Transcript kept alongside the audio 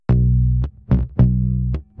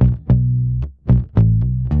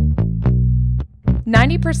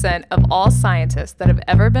90% of all scientists that have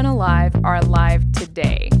ever been alive are alive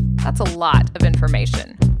today. That's a lot of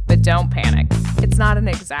information. But don't panic. It's not an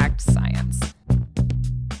exact science.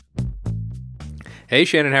 Hey,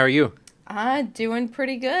 Shannon, how are you? Doing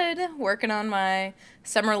pretty good. Working on my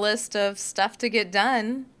summer list of stuff to get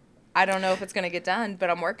done. I don't know if it's going to get done, but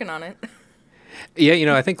I'm working on it.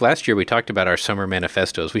 Yeah, I think last year we talked about our summer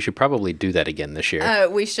manifestos. We should probably do that again this year.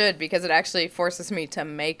 We should, because it actually forces me to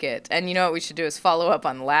make it. And you know what we should do is follow up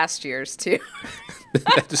on last year's, too.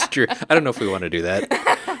 That's true. I don't know if we want to do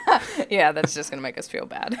that. Yeah, that's just going to make us feel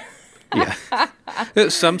bad. Yeah.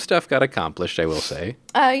 Some stuff got accomplished, I will say.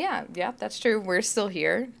 Yeah, that's true. We're still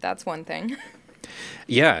here. That's one thing.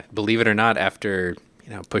 Yeah, believe it or not, after,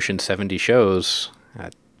 pushing 70 shows,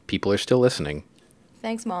 people are still listening.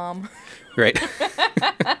 Thanks, Mom. Right.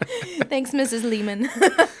 Thanks, Mrs. Lehman.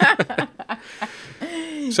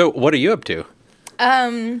 So what are you up to?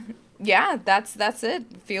 Yeah, that's it.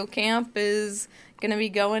 Field camp is going to be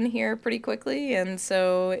going here pretty quickly, and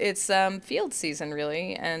so it's field season,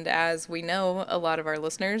 really. And as we know, a lot of our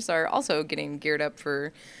listeners are also getting geared up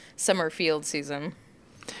for summer field season.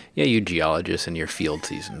 Yeah, you geologists and your field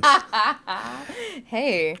seasons.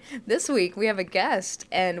 Hey, this week we have a guest,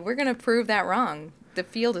 and we're going to prove that wrong. The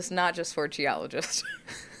field is not just for geologists.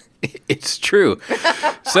 It's true.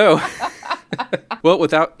 So, well,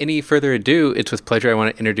 without any further ado, it's with pleasure I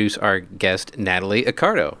want to introduce our guest, Natalie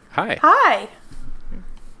Accardo. Hi. Hi.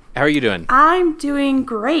 How are you doing? I'm doing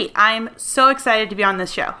great. I'm so excited to be on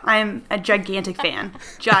this show. I'm a gigantic fan.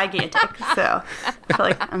 Gigantic. So I feel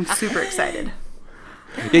like I'm super excited.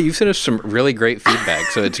 Yeah, you've sent us some really great feedback,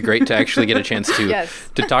 so it's great to actually get a chance to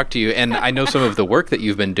talk to you. And I know some of the work that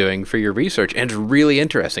you've been doing for your research, and it's really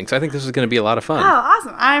interesting. So I think this is going to be a lot of fun. Oh,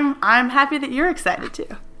 awesome. I'm happy that you're excited too.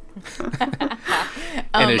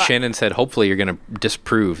 And as Shannon said, hopefully you're going to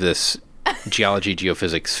disprove this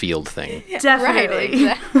geophysics field thing. Definitely.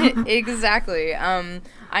 Right, exactly.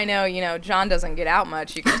 I know, John doesn't get out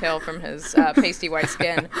much, you can tell from his pasty white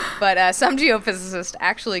skin, but some geophysicists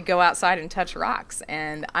actually go outside and touch rocks,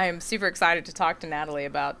 and I am super excited to talk to Natalie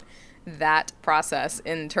about that process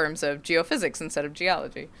in terms of geophysics instead of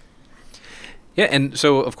geology. Yeah, and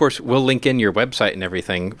so, of course, we'll link in your website and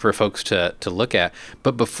everything for folks to look at,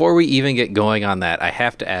 but before we even get going on that, I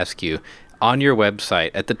have to ask you, on your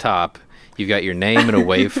website, at the top, you've got your name and a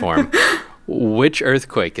waveform. Which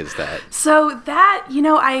earthquake is that? So that,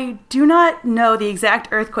 I do not know the exact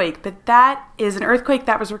earthquake, but that is an earthquake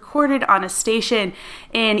that was recorded on a station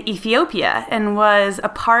in Ethiopia and was a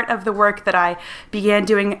part of the work that I began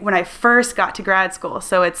doing when I first got to grad school.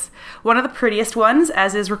 So it's one of the prettiest ones,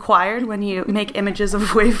 as is required when you make images of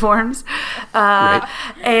waveforms. Right.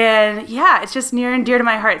 And yeah, it's just near and dear to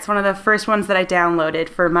my heart. It's one of the first ones that I downloaded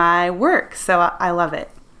for my work. So I love it.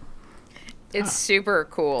 It's super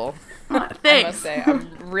cool. Thanks. I must say,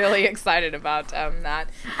 I'm really excited about that.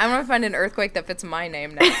 I want to find an earthquake that fits my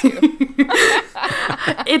name now, too.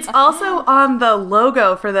 It's also on the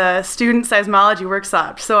logo for the student seismology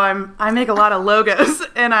workshop, so I make a lot of logos,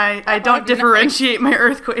 and I don't differentiate my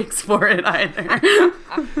earthquakes for it either.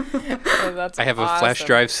 Oh, that's I have a flash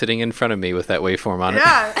drive sitting in front of me with that waveform on it.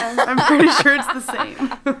 Yeah, I'm pretty sure it's the same.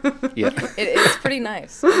 Yeah. It's pretty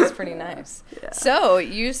nice. It's pretty nice. Yeah. So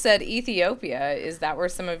you said Ethiopia. Is that where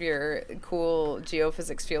some of your cool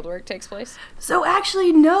geophysics fieldwork takes place? So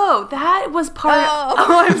actually, no, that was part Oh.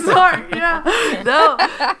 Oh, I'm sorry. Yeah. No,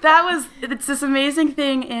 it's this amazing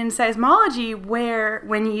thing in seismology where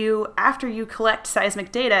after you collect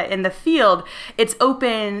seismic data in the field, it's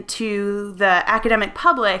open to the academic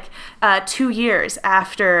public 2 years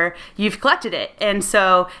after you've collected it. And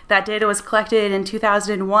so that data was collected in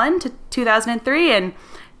 2001 to 2003, and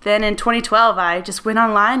then in 2012, I just went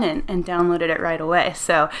online and downloaded it right away.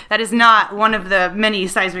 So that is not one of the many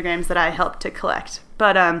seismograms that I helped to collect.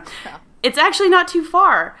 But it's actually not too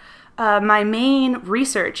far. My main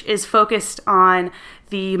research is focused on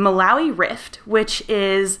the Malawi Rift, which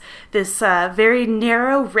is this very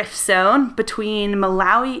narrow rift zone between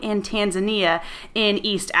Malawi and Tanzania in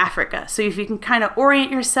East Africa. So if you can kind of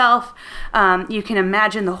orient yourself, you can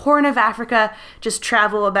imagine the Horn of Africa, just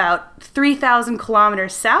travel about 3,000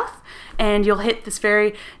 kilometers south, and you'll hit this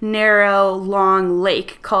very narrow, long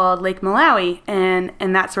lake called Lake Malawi,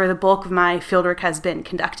 and that's where the bulk of my fieldwork has been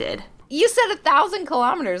conducted. You said 1,000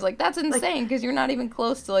 kilometers. Like, that's insane because you're not even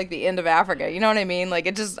close to, like, the end of Africa. You know what I mean?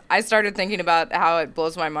 Like, I started thinking about how it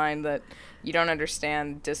blows my mind that you don't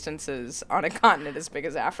understand distances on a continent as big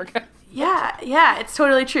as Africa. Yeah, it's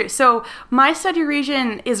totally true. So my study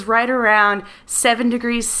region is right around 7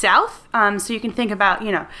 degrees south. So you can think about,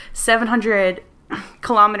 700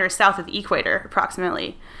 kilometers south of the equator,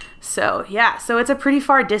 approximately. So yeah, so it's a pretty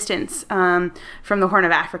far distance from the Horn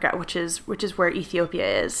of Africa, which is where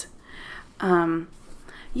Ethiopia is.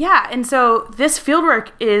 Yeah, and so this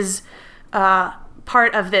fieldwork is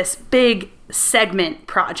part of this big segment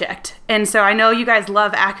project. And so I know you guys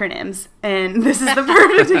love acronyms, and this is the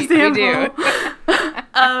perfect example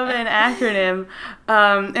of an acronym.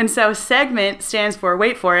 And so segment stands for,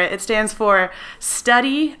 wait for it, it stands for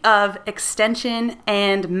Study of Extension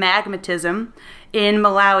and Magmatism in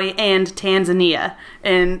Malawi and Tanzania.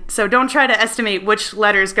 And so don't try to estimate which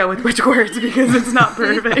letters go with which words, because it's not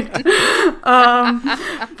perfect.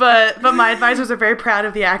 But my advisors are very proud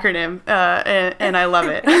of the acronym, and I love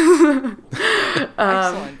it.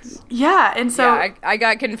 Excellent. Yeah, and so... Yeah, I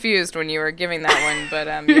got confused when you were giving that one, but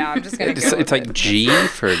yeah, I'm just going to go It's like it. G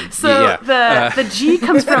for... So the G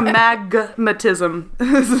comes from magmatism.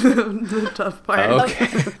 This is the tough part. Okay.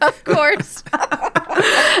 Of course.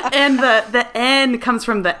 And the N comes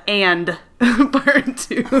from the and part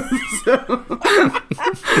too. So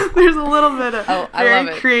there's a little bit of I love very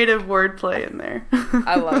it. creative wordplay in there.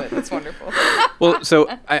 I love it. It's wonderful. Well, so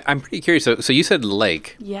I'm pretty curious. So you said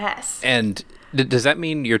lake, Yes. and does that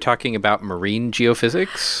mean you're talking about marine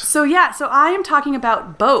geophysics? So yeah, so I am talking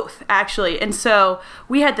about both, actually. And so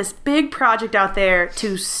we had this big project out there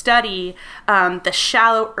to study the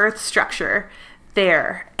shallow earth structure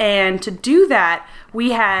there. And to do that,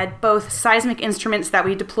 we had both seismic instruments that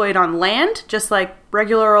we deployed on land, just like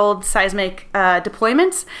regular old seismic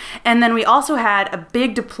deployments. And then we also had a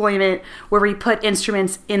big deployment where we put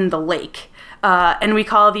instruments in the lake. And we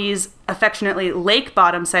call these affectionately lake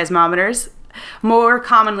bottom seismometers. More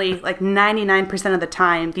commonly, like 99% of the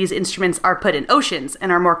time, these instruments are put in oceans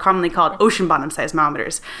and are more commonly called ocean bottom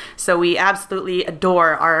seismometers. So we absolutely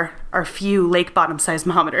adore our few lake bottom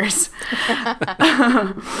seismometers.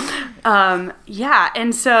 Yeah,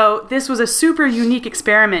 and so this was a super unique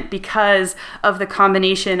experiment because of the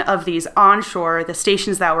combination of these onshore, the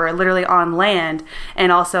stations that were literally on land,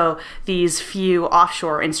 and also these few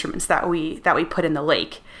offshore instruments that we put in the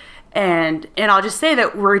lake. And I'll just say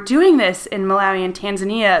that we're doing this in Malawi and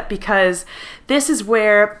Tanzania because this is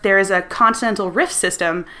where there is a continental rift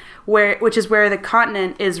system, which is where the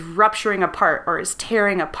continent is rupturing apart or is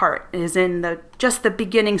tearing apart. It is in just the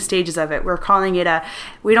beginning stages of it. We're calling it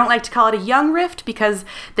we don't like to call it a young rift because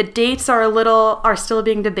the dates are still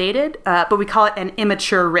being debated, but we call it an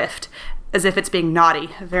immature rift, as if it's being naughty,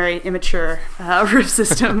 a very immature rift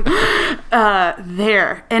system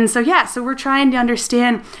there. And so, yeah, so we're trying to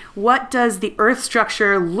understand, what does the Earth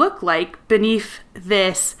structure look like beneath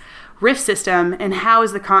this rift system, and how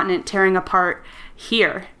is the continent tearing apart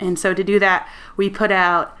here? And so to do that, we put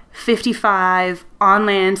out 55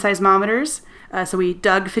 on-land seismometers. So we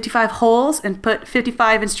dug 55 holes and put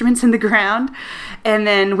 55 instruments in the ground. And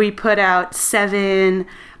then we put out 7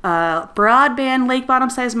 broadband lake bottom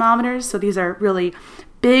seismometers. So these are really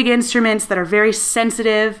big instruments that are very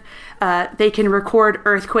sensitive. They can record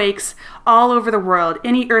earthquakes all over the world.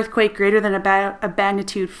 Any earthquake greater than about a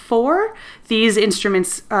magnitude 4, these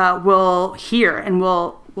instruments will hear and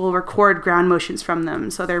will record ground motions from them.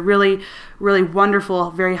 So they're really, really wonderful,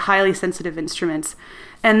 very highly sensitive instruments.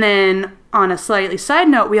 And then on a slightly side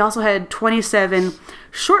note, we also had 27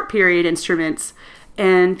 short period instruments.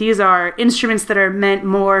 And these are instruments that are meant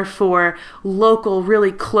more for local,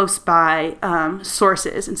 really close by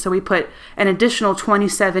sources. And so we put an additional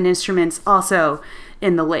 27 instruments also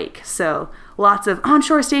in the lake. So lots of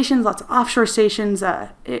onshore stations, lots of offshore stations.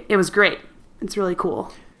 It was great. It's really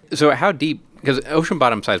cool. So how deep, because ocean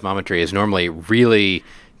bottom seismometry is normally really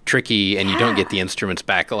tricky, and you don't get the instruments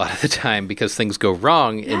back a lot of the time because things go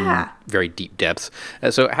wrong in very deep depths.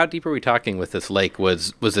 So how deep are we talking with this lake?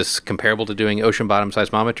 Was this comparable to doing ocean bottom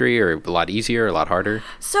seismometry, or a lot easier, a lot harder?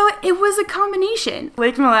 So it was a combination.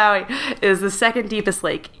 Lake Malawi is the second deepest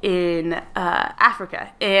lake in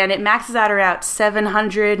Africa, and it maxes out around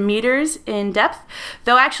 700 meters in depth,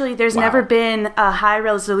 though actually there's never been a high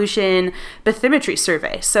resolution bathymetry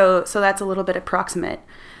survey, so that's a little bit approximate.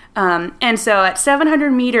 And so at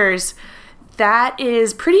 700 meters, that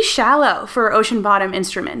is pretty shallow for ocean bottom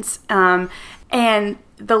instruments. And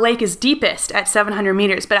the lake is deepest at 700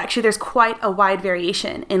 meters, but actually there's quite a wide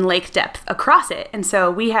variation in lake depth across it. And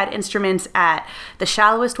so we had instruments the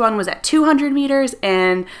shallowest one was at 200 meters,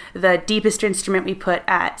 and the deepest instrument we put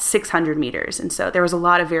at 600 meters. And so there was a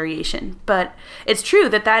lot of variation. But it's true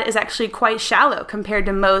that is actually quite shallow compared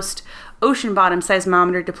to most ocean bottom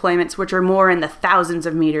seismometer deployments, which are more in the thousands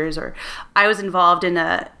of meters. Or I was involved in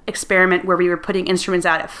an experiment where we were putting instruments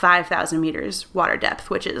out at 5,000 meters water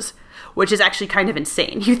depth, which is which is actually kind of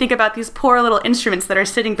insane. You think about these poor little instruments that are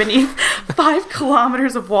sitting beneath 5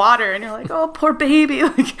 kilometers of water, and you're like, oh, poor baby,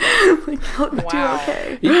 like do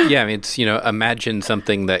okay. Yeah, I mean, it's, imagine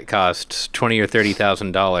something that costs $20,000 or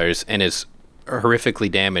 $30,000 and is horrifically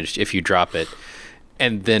damaged if you drop it,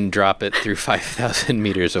 and then drop it through 5,000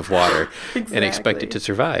 meters of water and expect it to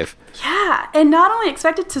survive. Yeah, and not only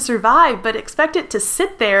expect it to survive, but expect it to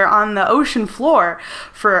sit there on the ocean floor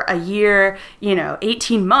for a year,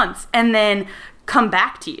 18 months, and then come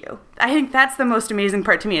back to you. I think that's the most amazing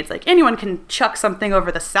part to me. It's like anyone can chuck something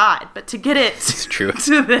over the side, but to get it it's true.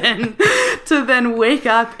 to then wake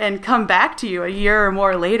up and come back to you a year or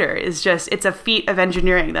more later is it's a feat of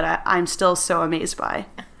engineering that I'm still so amazed by.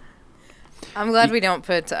 I'm glad we don't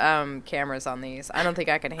put cameras on these. I don't think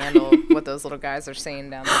I could handle what those little guys are saying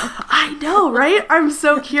down there. I know, right? I'm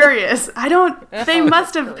so curious. They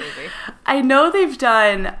must have, crazy. I know they've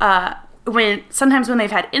done, sometimes when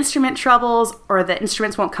they've had instrument troubles or the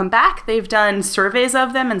instruments won't come back, they've done surveys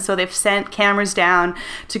of them, and so they've sent cameras down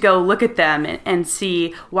to go look at them and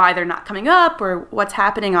see why they're not coming up or what's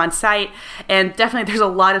happening on site. And definitely there's a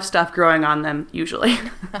lot of stuff growing on them usually.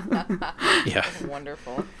 Yeah.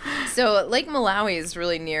 Wonderful. So Lake Malawi is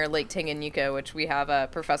really near Lake Tanganyika, which we have a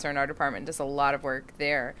professor in our department does a lot of work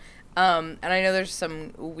there. And I know there's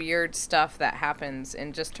some weird stuff that happens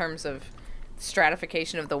in just terms of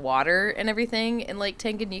stratification of the water and everything in Lake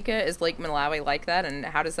Tanganyika. Is Lake Malawi like that, and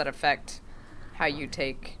how does that affect how you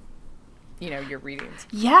take your readings?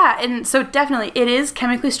 Yeah, and so definitely it is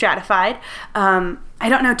chemically stratified. I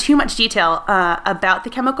don't know too much detail about the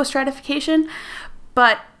chemical stratification,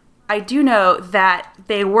 but I do know that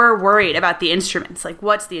they were worried about the instruments. Like,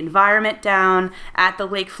 what's the environment down at the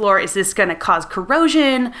lake floor? Is this going to cause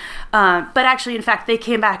corrosion? But actually, in fact, they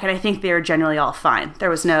came back, and I think they were generally all fine. There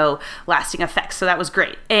was no lasting effects, so that was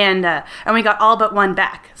great. And we got all but one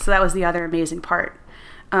back, so that was the other amazing part.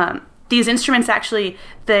 These instruments actually,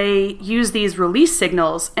 they use these release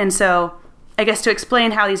signals, and so I guess to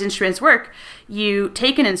explain how these instruments work, you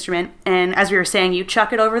take an instrument and, as we were saying, you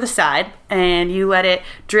chuck it over the side and you let it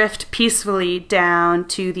drift peacefully down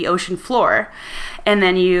to the ocean floor. And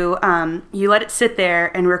then you let it sit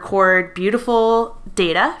there and record beautiful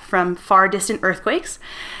data from far distant earthquakes.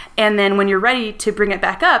 And then when you're ready to bring it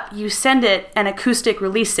back up, you send it an acoustic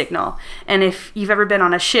release signal. And if you've ever been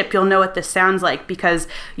on a ship, you'll know what this sounds like, because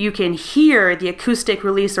you can hear the acoustic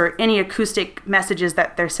release or any acoustic messages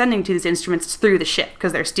that they're sending to these instruments through the ship,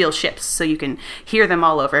 because they're steel ships, so you can hear them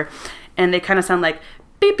all over. And they kind of sound like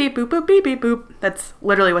beep, beep, boop, boop, beep, beep, boop. That's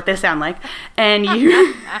literally what they sound like. And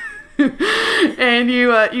you... and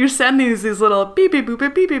you send these little beep beep boop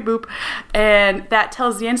beep beep beep boop, and that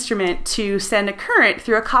tells the instrument to send a current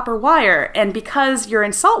through a copper wire. And because you're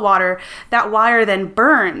in salt water, that wire then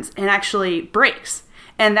burns and actually breaks.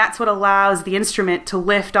 And that's what allows the instrument to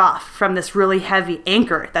lift off from this really heavy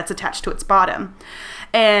anchor that's attached to its bottom.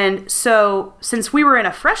 And so, since we were in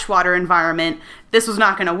a freshwater environment, this was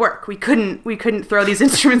not going to work. We couldn't throw these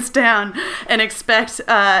instruments down and expect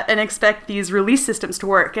these release systems to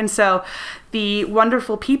work. And so, the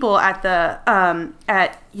wonderful people at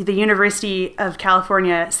the University of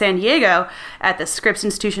California, San Diego, at the Scripps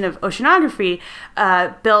Institution of Oceanography,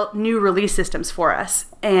 built new release systems for us,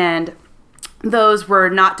 and those were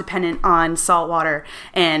not dependent on salt water,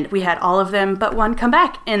 and we had all of them but one come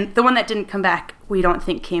back. And the one that didn't come back, we don't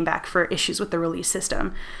think came back for issues with the release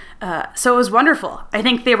system. So it was wonderful. I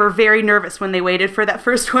think they were very nervous when they waited for that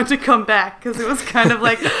first one to come back, because it was kind of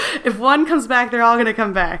like, if one comes back, they're all going to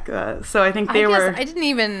come back. So I think I didn't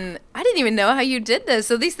even know how you did this.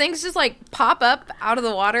 So these things just like pop up out of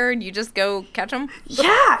the water and you just go catch them?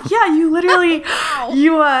 Yeah, you literally,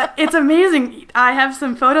 wow. It's amazing. I have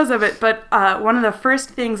some photos of it, but one of the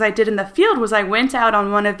first things I did in the field was I went out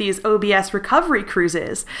on one of these OBS recovery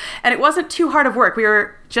cruises, and it wasn't too hard of work. We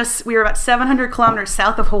were about 700 kilometers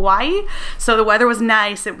south of Hawaii, so the weather was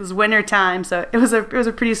nice. It was winter time, so it was a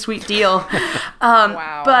pretty sweet deal.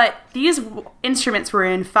 Wow. But these instruments were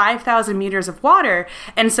in 5,000 meters of water,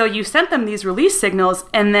 and so you sent them these release signals,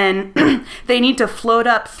 and then they need to float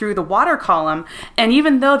up through the water column. And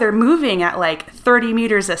even though they're moving at like 30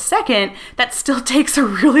 meters a second, that still takes a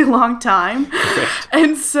really long time.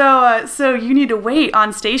 And so you need to wait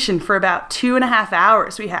on station for about 2.5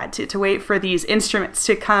 hours. We had to wait for these instruments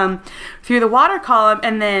to come through the water column,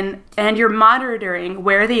 and you're monitoring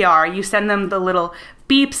where they are. You send them the little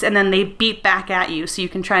beeps, and then they beep back at you, so you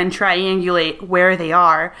can try and triangulate where they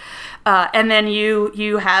are. And then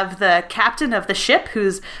you have the captain of the ship,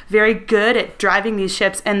 who's very good at driving these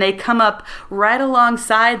ships, and they come up right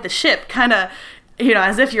alongside the ship, kind of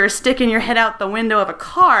as if you're sticking your head out the window of a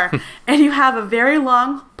car, and you have a very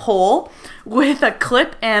long pole with a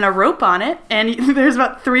clip and a rope on it, and there's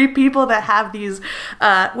about 3 people that have these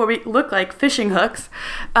what we look like fishing hooks,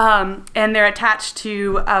 and they're attached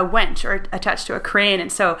to a winch or attached to a crane,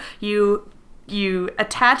 and so you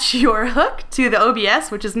attach your hook to the OBS,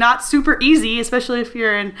 which is not super easy, especially if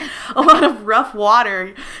you're in a lot of rough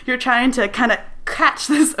water. You're trying to kind of catch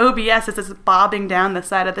this OBS as it's bobbing down the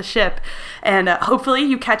side of the ship, and hopefully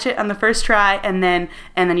you catch it on the first try, and then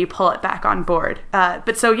you pull it back on board.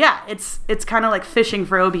 But so yeah, it's kind of like fishing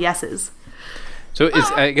for OBSs. So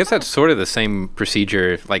I guess that's sort of the same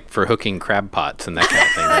procedure, like for hooking crab pots and that kind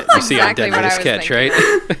of thing that you see on Dead Man's Catch, right?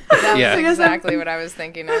 That was exactly what I was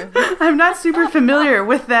thinking of. I'm not super familiar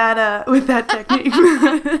with that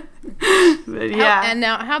technique. But yeah. And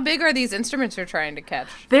now, how big are these instruments you're trying to catch?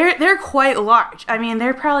 They're quite large. I mean,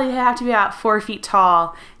 they probably have to be about 4 feet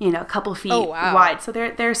tall, a couple feet wide. So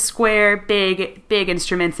they're square, big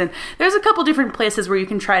instruments, and there's a couple different places where you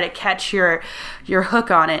can try to catch your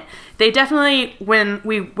hook on it. They definitely, when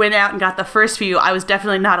we went out and got the first few, I was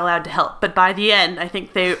definitely not allowed to help. But by the end, I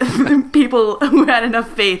think people who had enough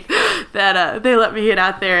faith that they let me get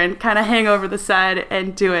out there and kind of hang over the side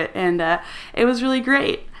and do it, and it was really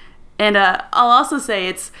great. And I'll also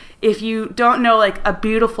say if you don't know like a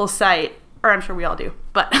beautiful sight, or I'm sure we all do,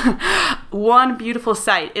 but one beautiful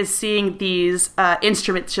sight is seeing these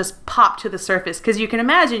instruments just pop to the surface, because you can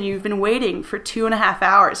imagine you've been waiting for 2.5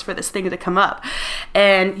 hours for this thing to come up,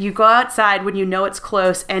 and you go outside when you know it's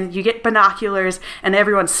close, and you get binoculars, and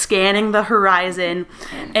everyone's scanning the horizon,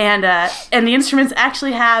 and the instruments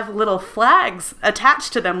actually have little flags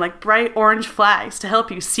attached to them, like bright orange flags to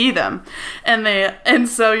help you see them, and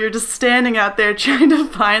so you're just standing out there trying to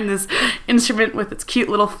find this instrument with its cute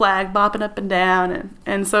little flag bopping up and down,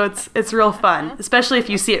 and so it's real fun, especially if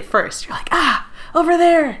you see it first. You're like, over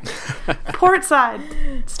there, port side,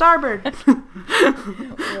 starboard.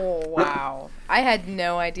 Oh, wow. I had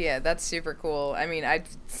no idea. That's super cool. I mean, I've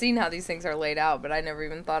seen how these things are laid out, but I never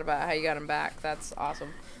even thought about how you got them back. That's awesome.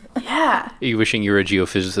 Yeah. Are you wishing you were a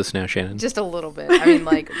geophysicist now, Shannon? Just a little bit. I mean,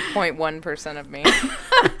 like 0.1% of me.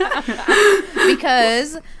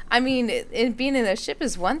 Because, I mean, being in a ship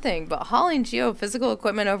is one thing, but hauling geophysical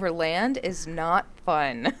equipment over land is not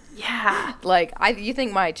fun. Yeah. Like, you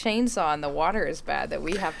think my chainsaw in the water is bad that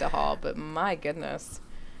we have to haul, but my goodness.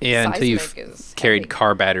 Yeah, until you've carried heavy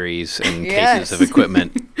car batteries and cases of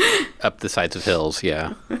equipment up the sides of hills,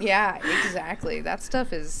 yeah. Yeah, exactly. That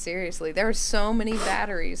stuff is seriously. There are so many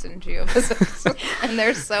batteries in geophysics, and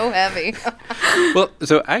they're so heavy. Well,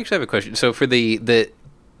 so I actually have a question. So for the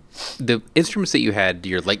instruments that you had,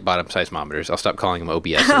 your lake bottom seismometers, I'll stop calling them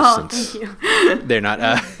OBSs since they're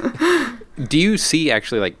not. Do you see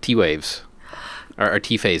actually like T waves or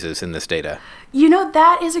T phases in this data?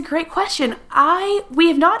 That is a great question. We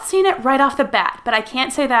have not seen it right off the bat, but I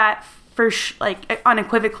can't say that for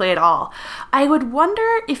unequivocally at all. I would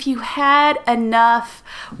wonder if you had enough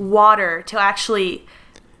water to actually.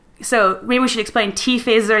 So maybe we should explain. T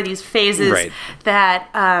phases are these phases that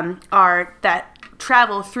that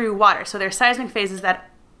travel through water. So they're seismic phases that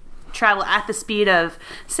travel at the speed of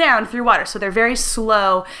sound through water. So they're very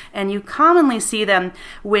slow, and you commonly see them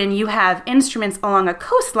when you have instruments along a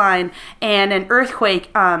coastline and an earthquake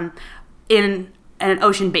in an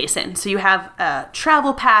ocean basin. So you have a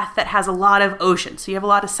travel path that has a lot of ocean. So you have a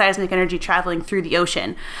lot of seismic energy traveling through the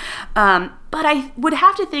ocean. But I would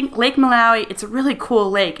have to think Lake Malawi, it's a really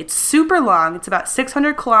cool lake. It's super long. It's about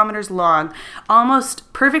 600 kilometers long,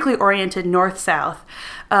 almost perfectly oriented north-south.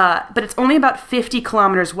 But it's only about 50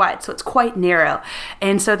 kilometers wide, so it's quite narrow.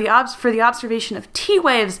 And so for the observation of T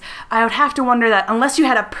waves, I would have to wonder that unless you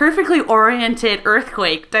had a perfectly oriented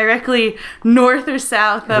earthquake directly north or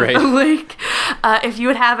south of the lake, if you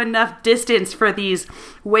would have enough distance for these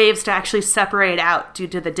waves to actually separate out due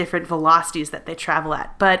to the different velocities that they travel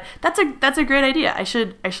at. But that's a great idea. I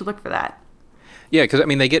should look for that. Yeah, because, I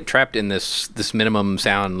mean, they get trapped in this minimum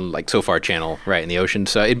sound, like, SOFAR channel, right, in the ocean.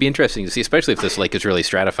 So it'd be interesting to see, especially if this lake is really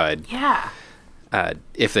stratified. Yeah.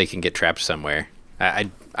 If they can get trapped somewhere. I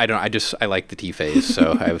like the T phase,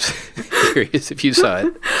 so I was curious if you saw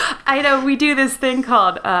it. I know we do this thing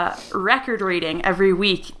called record reading every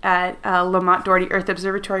week at Lamont Doherty Earth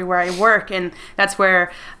Observatory where I work, and that's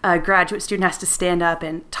where a graduate student has to stand up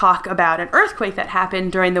and talk about an earthquake that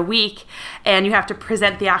happened during the week, and you have to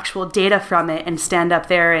present the actual data from it and stand up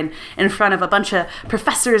there and in front of a bunch of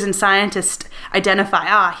professors and scientists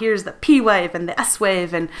identify, here's the P wave and the S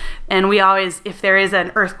wave, and we always, if there is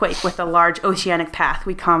an earthquake with a large oceanic path,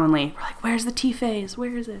 we're like, where's the T phase?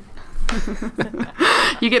 Where is it?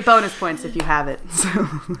 You get bonus points if you have it. So.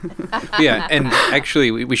 Yeah, and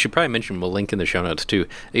actually, we should probably mention, we'll link in the show notes too,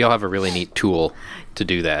 you'll have a really neat tool to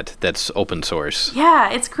do that that's open source. Yeah,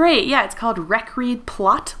 it's great. Yeah, it's called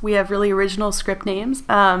RecReadPlot. We have really original script names.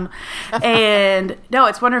 And no,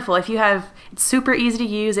 it's wonderful. It's super easy to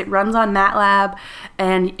use. It runs on MATLAB,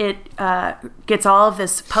 and it gets all of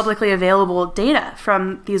this publicly available data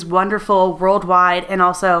from these wonderful worldwide and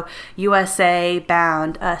also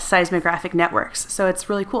USA-bound seismographic networks. So it's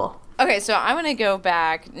really cool. Okay, so I want to go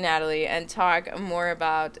back, Natalie, and talk more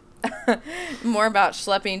about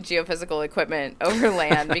schlepping geophysical equipment over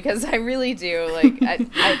land, because I really do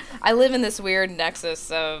I live in this weird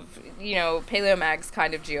nexus of paleomag's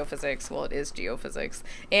kind of geophysics. Well, it is geophysics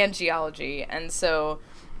and geology, and so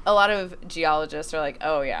a lot of geologists are like,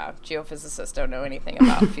 oh yeah, geophysicists don't know anything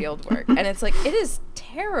about field work, and it's like, it is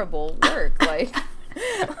terrible work.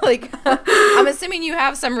 I'm assuming you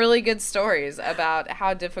have some really good stories about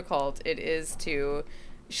how difficult it is to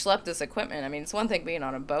schlep this equipment. I mean, it's one thing being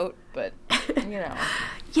on a boat, but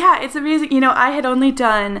Yeah, it's amazing. I had only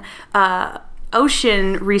done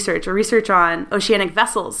ocean research or research on oceanic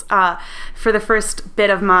vessels for the first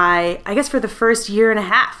for the first year and a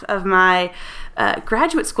half of my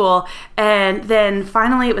graduate school, and then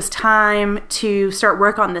finally it was time to start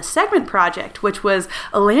work on this segment project, which was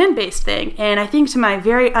a land-based thing. And I think to my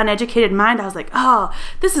very uneducated mind, I was like, oh,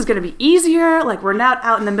 this is going to be easier. Like, we're not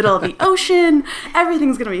out in the middle of the ocean.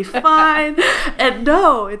 Everything's going to be fine. And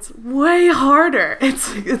no, it's way harder.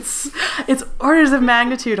 It's orders of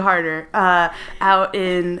magnitude harder out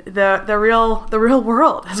in the real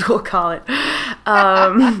world, as we'll call it.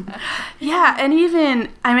 Yeah, and even,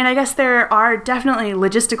 I guess there are definitely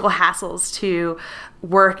logistical hassles to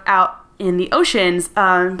work out in the oceans,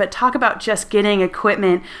 but talk about just getting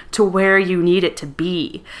equipment to where you need it to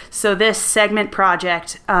be. So this segment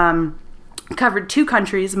project covered 2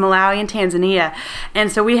 countries, Malawi and Tanzania,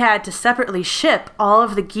 and so we had to separately ship all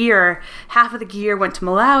of the gear. Half of the gear went to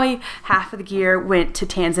Malawi, half of the gear went to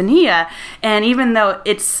Tanzania, and even though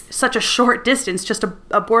it's such a short distance, just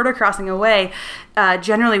a border crossing away,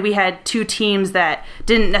 generally we had 2 teams that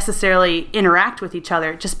didn't necessarily interact with each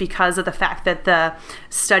other, just because of the fact that the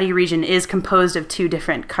study region is composed of 2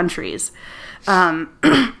 different countries.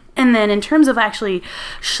 And then in terms of actually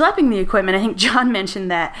schlepping the equipment, I think John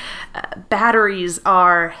mentioned that batteries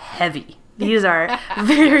are heavy. These are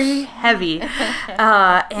very heavy.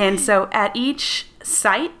 And so at each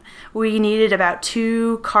site, we needed about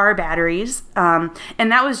 2 car batteries. And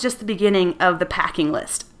that was just the beginning of the packing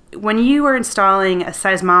list. When you are installing a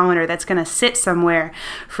seismometer that's going to sit somewhere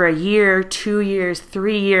for a year, 2 years,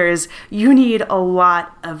 3 years, you need a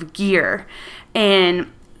lot of gear.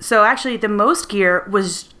 And so actually the most gear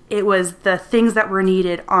was the things that were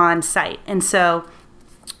needed on site. And so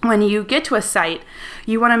when you get to a site,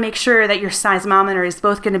 you want to make sure that your seismometer is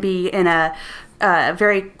both going to be in a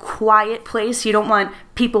very quiet place. You don't want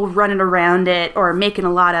people running around it or making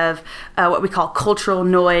a lot of what we call cultural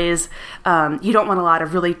noise. You don't want a lot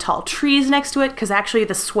of really tall trees next to it, because actually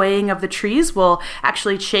the swaying of the trees will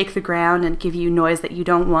actually shake the ground and give you noise that you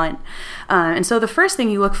don't want. And so the first thing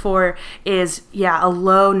you look for is, a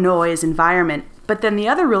low noise environment. But then the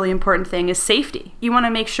other really important thing is safety. You want to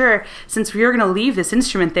make sure, since you're going to leave this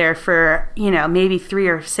instrument there for, maybe 3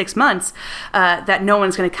 or 6 months, that no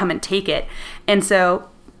one's going to come and take it. And so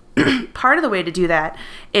part of the way to do that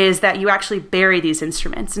is that you actually bury these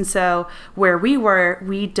instruments. And so where we were,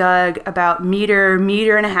 we dug about meter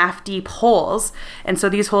and a half deep holes. And so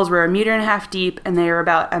these holes were 1.5 meters deep, and they were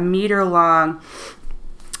about 1 meter long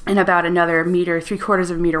and about another meter,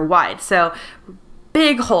 3/4 of a meter wide. So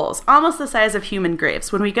big holes, almost the size of human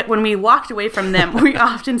graves. When we walked away from them, we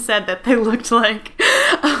often said that they looked like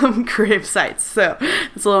grave sites. So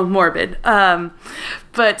it's a little morbid.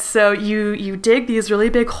 But so you dig these really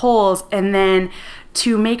big holes, and then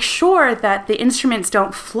to make sure that the instruments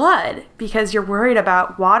don't flood, because you're worried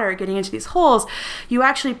about water getting into these holes, you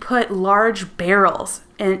actually put large barrels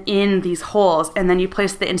in these holes, and then you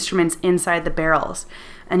place the instruments inside the barrels.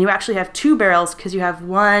 And you actually have 2 barrels, because you have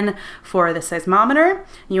one for the seismometer. And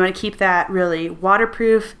you want to keep that really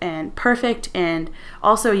waterproof and perfect, and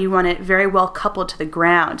also you want it very well coupled to the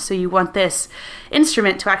ground. So you want this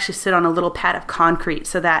instrument to actually sit on a little pad of concrete,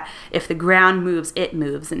 so that if the ground moves, it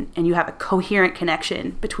moves, and you have a coherent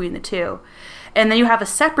connection between the 2. And then you have a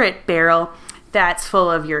separate barrel that's full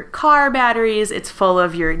of your car batteries. It's full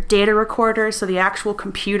of your data recorder, so the actual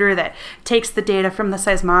computer that takes the data from the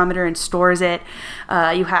seismometer and stores it.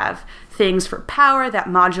 You have things for power that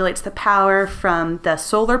modulates the power from the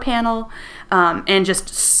solar panel, and just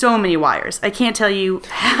so many wires. I can't tell you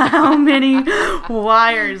how many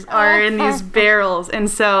wires are in these barrels. And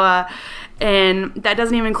so, and that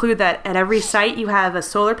doesn't even include that at every site you have a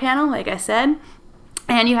solar panel, like I said,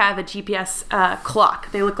 and you have a GPS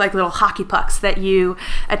clock. They look like little hockey pucks that you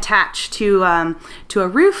attach to a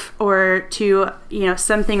roof or to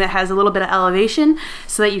something that has a little bit of elevation,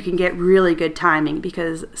 so that you can get really good timing,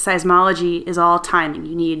 because seismology is all timing.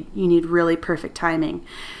 You need really perfect timing.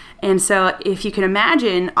 And so if you can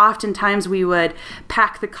imagine, oftentimes we would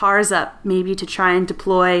pack the cars up maybe to try and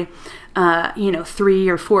deploy 3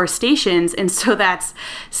 or 4 stations. And so that's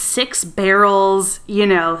 6 barrels,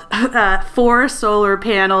 4 solar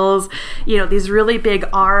panels, these really big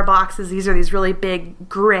R boxes. These are these really big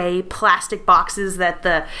gray plastic boxes that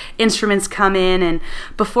the instruments come in. And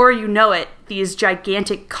before you know it, these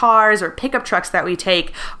gigantic cars or pickup trucks that we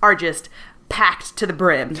take are just packed to the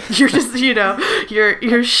brim. You're just,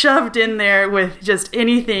 you're shoved in there with just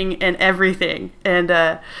anything and everything. And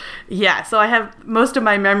so I have most of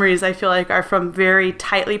my memories, I feel like, are from very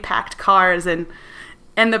tightly packed cars. And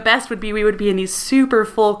the best would be we would be in these super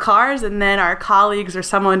full cars, and then our colleagues or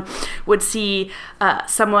someone would see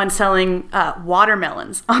someone selling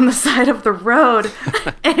watermelons on the side of the road,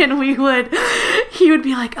 and he would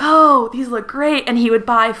be like, "Oh, these look great," and he would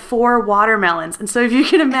buy 4 watermelons. And so if you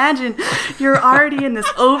can imagine, you're already in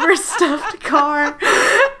this overstuffed car,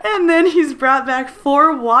 and then he's brought back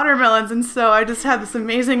 4 watermelons. And so I just have this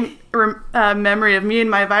amazing memory of me and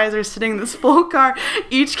my advisor sitting in this full car,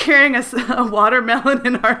 each carrying a watermelon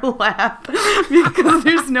in our lap, because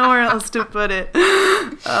there's nowhere else to put it.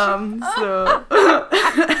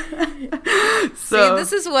 See,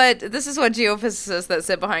 this is what geophysicists that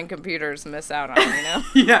sit behind computers miss out on,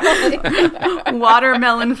 Yeah.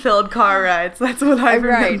 Watermelon-filled car rides. That's what I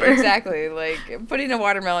remember. Right, exactly. Like, putting a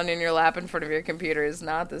watermelon in your lap in front of your computer is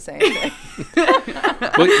not the same thing.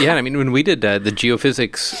 Well, yeah, I mean, when we did the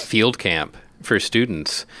geophysics field camp for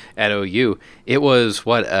students at OU, it was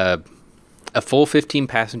a full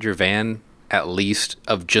 15-passenger van, at least,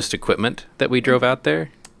 of just equipment that we drove out there.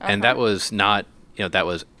 And that was not, that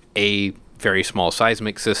was a very small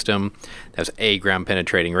seismic system. That was a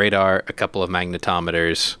ground-penetrating radar, a couple of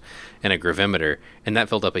magnetometers, and a gravimeter. And that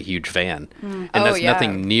filled up a huge van. And that's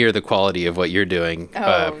nothing near the quality of what you're doing,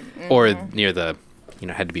 or near the,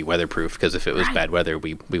 had to be weatherproof, because if it was bad weather,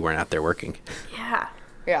 we weren't out there working. Yeah.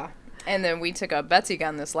 Yeah. And then we took a Betsy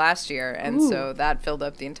gun this last year, and so that filled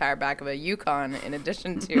up the entire back of a Yukon, in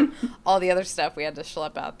addition to all the other stuff we had to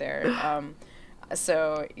schlep out there.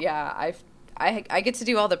 So yeah, I get to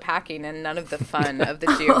do all the packing and none of the fun of the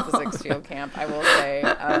geophysics field camp, I will say.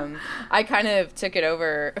 I kind of took it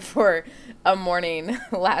over for a morning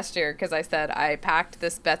last year, because I said I packed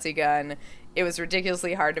this Betsy gun. It was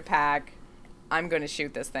ridiculously hard to pack. I'm going to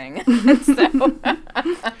shoot this thing. So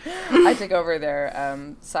I took over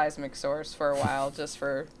their seismic source for a while, just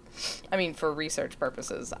for research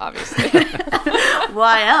purposes, obviously.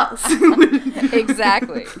 Why else?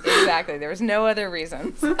 Exactly. There was no other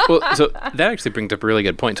reason. Well, so that actually brings up a really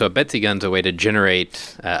good point. So a Betsy gun's a way to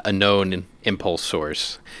generate a known impulse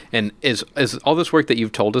source. And is all this work that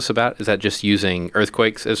you've told us about, is that just using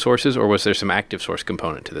earthquakes as sources, or was there some active source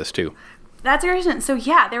component to this too? That's interesting. So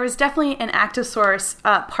yeah, there was definitely an active source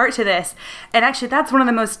part to this, and actually that's one of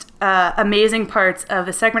the most amazing parts of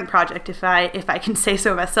the Segment project, if I can say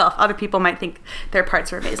so myself. Other people might think their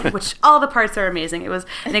parts are amazing, which all the parts are amazing. It was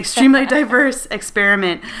an extremely diverse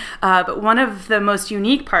experiment, but one of the most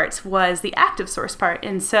unique parts was the active source part.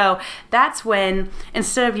 And so that's when,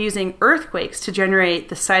 instead of using earthquakes to generate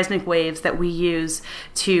the seismic waves that we use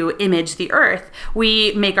to image the Earth,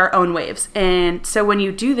 we make our own waves. And so when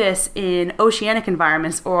you do this in oceanic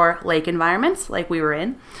environments or lake environments like we were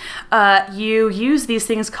in, you use these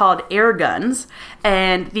things called air guns,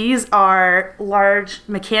 and these are large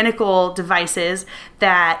mechanical devices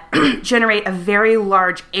that generate a very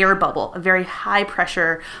large air bubble, a very high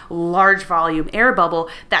pressure, large volume air bubble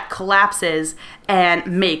that collapses and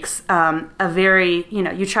makes a very,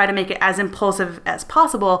 you try to make it as impulsive as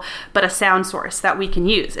possible, but a sound source that we can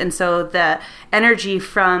use. And so the energy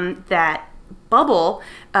from that bubble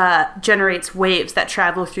generates waves that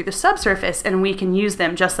travel through the subsurface, and we can use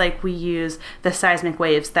them just like we use the seismic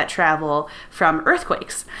waves that travel from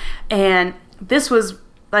earthquakes. And this was,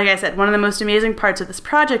 like I said, one of the most amazing parts of this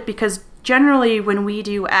project, because generally when we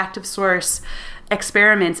do active source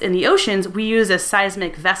experiments in the oceans, we use a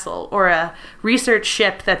seismic vessel or a research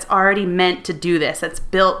ship that's already meant to do this, that's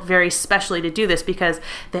built very specially to do this, because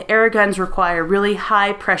the air guns require really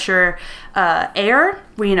high pressure air,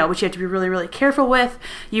 which you have to be really, really careful with.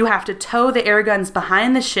 You have to tow the air guns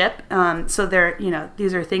behind the ship. So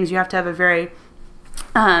these are things you have to have a very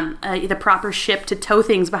the proper ship to tow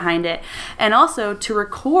things behind it, and also to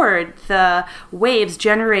record the waves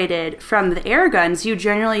generated from the air guns. You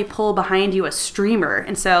generally pull behind you a streamer,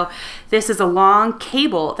 and so this is a long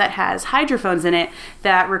cable that has hydrophones in it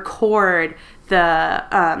that record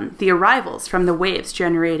the arrivals from the waves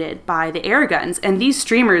generated by the air guns, and these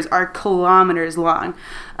streamers are kilometers long.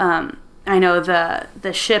 I know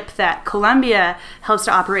the ship that Columbia helps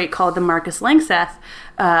to operate, called the Marcus Langseth,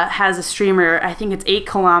 has a streamer. I think it's 8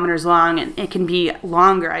 kilometers long, and it can be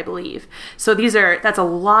longer, I believe. So that's a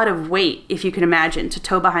lot of weight, if you can imagine, to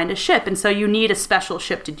tow behind a ship. And so you need a special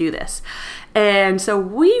ship to do this. And so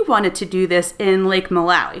we wanted to do this in Lake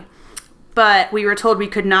Malawi. But we were told we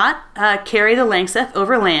could not carry the Langseth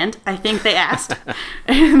over land. I think they asked,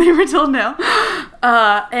 and they were told no.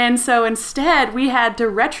 And so instead, we had to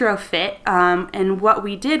retrofit. And what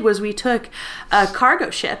we did was we took a cargo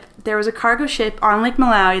ship. There was a cargo ship on Lake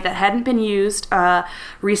Malawi that hadn't been used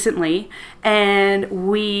recently, and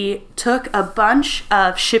we took a bunch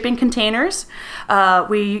of shipping containers.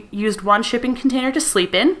 We used one shipping container to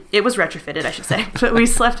sleep in. It was retrofitted, I should say, but we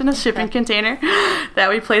slept in a shipping container that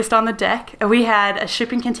we placed on the deck. We had a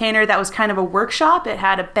shipping container that was kind of a workshop. It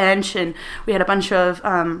had a bench, and we had a bunch of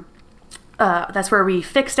that's where we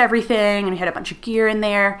fixed everything, and we had a bunch of gear in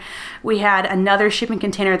there. We had another shipping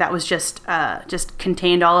container that was just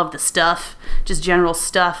contained all of the stuff, just general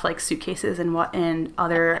stuff like suitcases and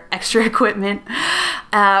other extra equipment.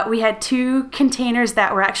 We had 2 containers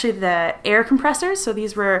that were actually the air compressors. So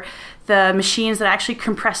these were the machines that actually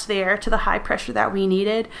compressed the air to the high pressure that we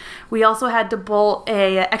needed. We also had to bolt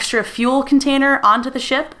a extra fuel container onto the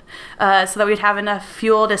ship so that we'd have enough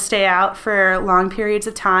fuel to stay out for long periods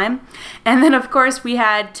of time. And then, of course, we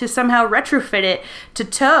had to somehow retrofit it to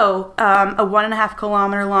tow a 1.5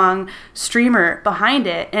 kilometer long streamer behind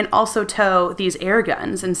it, and also tow these air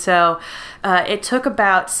guns. And so it took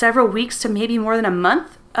about several weeks to maybe more than a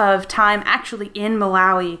month of time actually in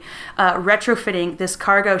Malawi retrofitting this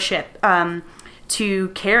cargo ship to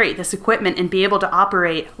carry this equipment and be able to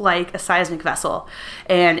operate like a seismic vessel.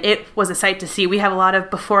 And it was a sight to see. We have a lot of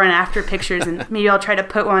before and after pictures, and maybe I'll try to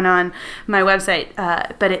put one on my website.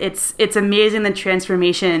 But it's amazing the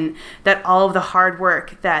transformation that all of the hard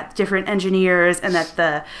work that different engineers and that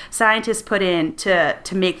the scientists put in to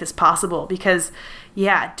make this possible. Because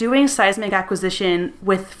doing seismic acquisition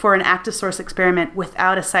for an active source experiment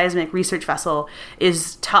without a seismic research vessel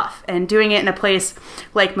is tough, and doing it in a place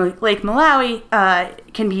like Lake Malawi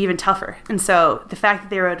can be even tougher. And so the fact that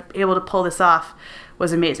they were able to pull this off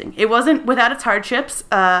was amazing. It wasn't without its hardships.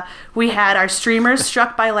 We had our streamers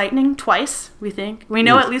struck by lightning twice, we think. We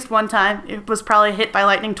know at least one time it was probably hit by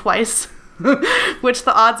lightning twice. Which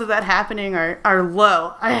the odds of that happening are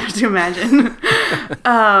low, I have to imagine.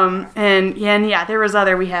 And there was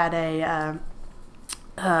we had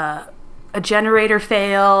a generator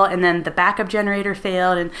fail, and then the backup generator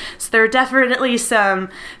failed, and so there were definitely some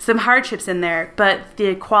hardships in there, but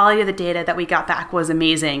the quality of the data that we got back was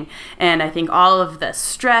amazing. And I think all of the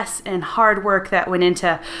stress and hard work that went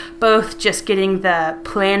into both just getting the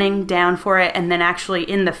planning down for it and then actually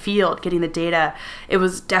in the field getting the data, it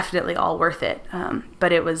was definitely all worth it.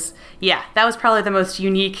 But it was, that was probably the most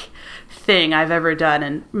unique thing I've ever done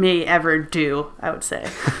and may ever do, I would say.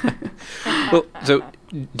 Well, so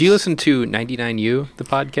do you listen to 99U, the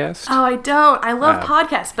podcast? Oh, I don't. I love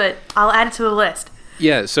podcasts, but I'll add it to the list.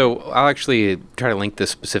 Yeah, so I'll actually try to link this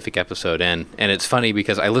specific episode in. And it's funny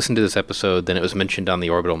because I listened to this episode, then it was mentioned on the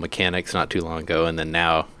Orbital Mechanics not too long ago, and then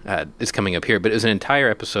now it's coming up here. But it was an entire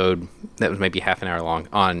episode that was maybe half an hour long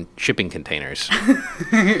on shipping containers.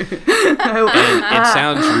 And it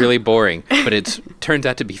sounds really boring, but it turns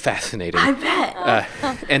out to be fascinating. I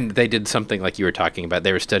bet. And they did something like you were talking about.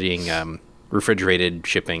 They were studying refrigerated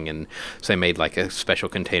shipping, and so they made like a special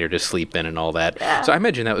container to sleep in and all that. So I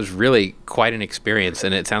imagine that was really quite an experience,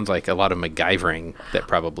 and it sounds like a lot of MacGyvering that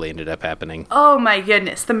probably ended up happening. Oh my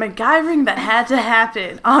goodness, the MacGyvering that had to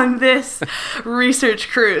happen on this research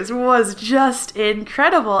cruise was just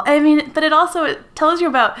incredible. I mean, but it tells you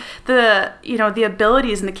about the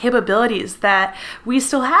abilities and the capabilities that we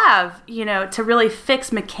still have, to really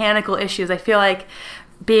fix mechanical issues. I feel like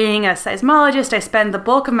being a seismologist, I spend the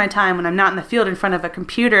bulk of my time when I'm not in the field in front of a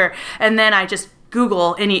computer, and then I just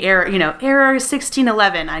Google any error, error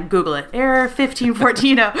 1611, I'd Google it. Error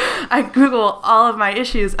 1514, I'd Google all of my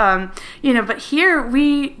issues. But here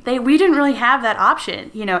we didn't really have that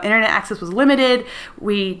option. Internet access was limited.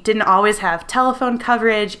 We didn't always have telephone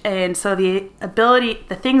coverage. And so the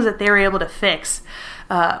things that they were able to fix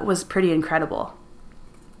was pretty incredible.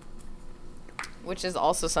 Which is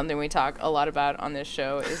also something we talk a lot about on this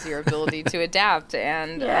show, is your ability to adapt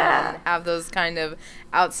and have those kind of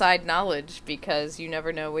outside knowledge, because you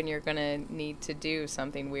never know when you're going to need to do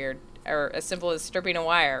something weird, or as simple as stripping a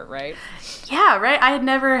wire, right? Yeah, right. I had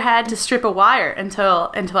never had to strip a wire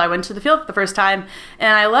until I went to the field for the first time,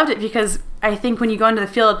 and I loved it because I think when you go into the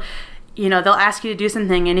field, they'll ask you to do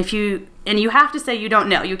something, and you have to say you don't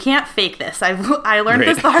know. You can't fake this. I learned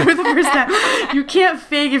this the hard way the first time. You can't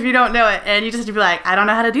fake if you don't know it, and you just have to be like, I don't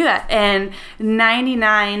know how to do that. And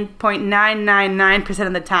 99.999%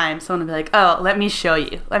 of the time, someone will be like, oh, let me show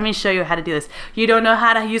you. Let me show you how to do this. You don't know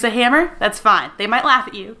how to use a hammer? That's fine. They might laugh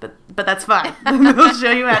at you, but that's fine. They'll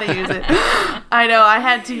show you how to use it. I know. I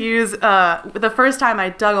had to use the first time I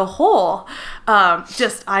dug a hole.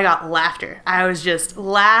 I got laughter. I was just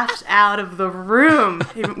laughed out of the room.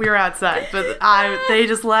 We were outside. But they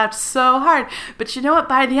just laughed so hard. But you know what?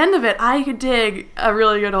 By the end of it, I could dig a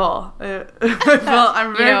really good hole.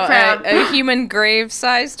 I'm very proud. A human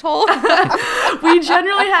grave-sized hole? We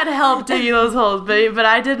generally had help digging those holes, but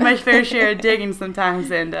I did my fair share of digging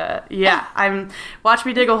sometimes. And watch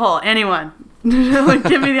me dig a hole. Anyone.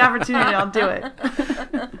 Give me the opportunity, I'll do it.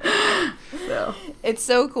 So. It's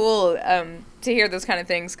so cool to hear those kind of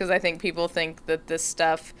things, because I think people think that this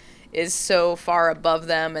stuff is so far above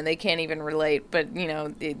them and they can't even relate. But,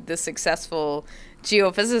 the successful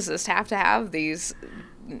geophysicists have to have these,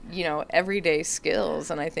 everyday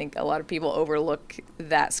skills. And I think a lot of people overlook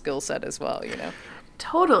that skill set as well,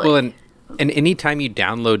 Totally. Well, and anytime you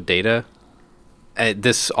download data,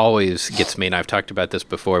 this always gets me, and I've talked about this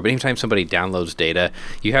before, but anytime somebody downloads data,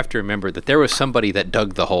 you have to remember that there was somebody that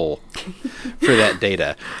dug the hole for that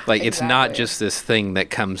data. Like, It's not just this thing that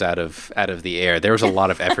comes out of the air. There was a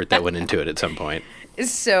lot of effort that went into it at some point.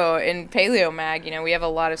 So in PaleoMag, we have a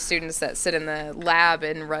lot of students that sit in the lab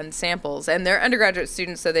and run samples, and they're undergraduate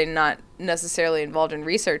students, so they're not necessarily involved in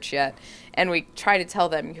research yet. And we try to tell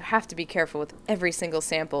them, you have to be careful with every single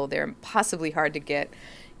sample. They're impossibly hard to get.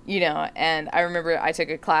 And I remember I took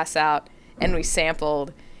a class out and we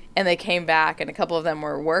sampled, and they came back, and a couple of them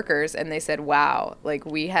were workers, and they said, wow, like,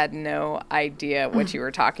 we had no idea what you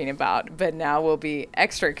were talking about, but now we'll be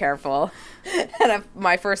extra careful. And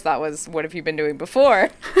my first thought was, what have you been doing before?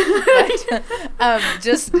 But,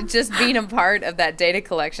 just being a part of that data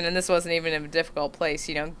collection, and this wasn't even a difficult place,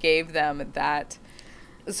 gave them that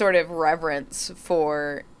sort of reverence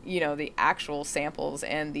for the actual samples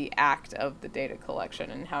and the act of the data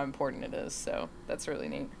collection and how important it is. So that's really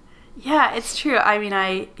neat. Yeah, it's true. I mean,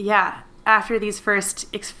 after these first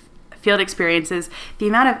field experiences, the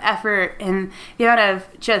amount of effort and the amount of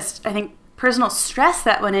I think, personal stress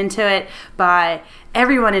that went into it by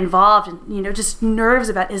everyone involved, and just nerves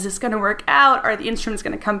about, is this going to work out? Are the instruments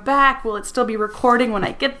going to come back? Will it still be recording when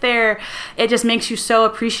I get there? It just makes you so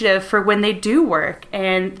appreciative for when they do work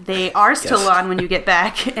and they are still on when you get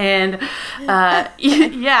back. And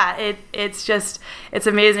it's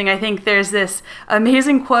amazing. I think there's this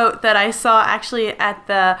amazing quote that I saw actually at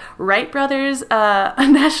the Wright Brothers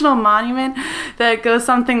National Monument that goes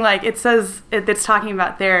something like, it's talking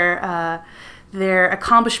about their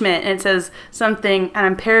accomplishment, and it says something, and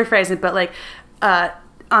I'm paraphrasing, but like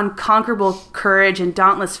unconquerable courage and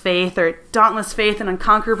dauntless faith, or dauntless faith and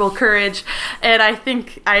unconquerable courage. And I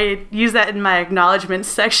think I use that in my acknowledgments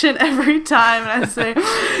section every time, and I say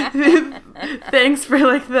thanks for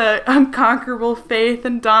like the unconquerable faith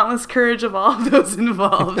and dauntless courage of all of those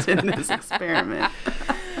involved in this experiment.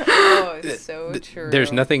 Oh, it's so true.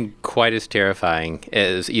 There's nothing quite as terrifying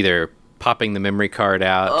as either popping the memory card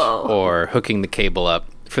out or hooking the cable up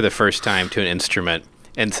for the first time to an instrument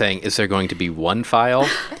and saying, is there going to be one file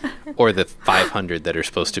or the 500 that are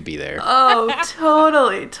supposed to be there? Oh,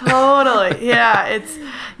 totally. Yeah.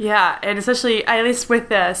 And especially, at least with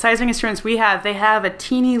the seismic instruments they have a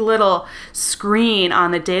teeny little screen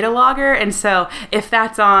on the data logger. And so if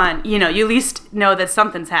that's on, you at least know that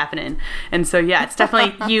something's happening. And so, yeah, it's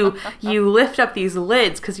definitely, you lift up these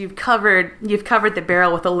lids because you've covered the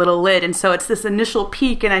barrel with a little lid. And so it's this initial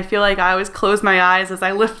peak. And I feel like I always close my eyes as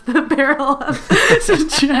I lift the barrel up to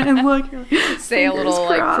try and look. Say a little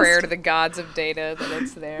like prayer to the gods of data that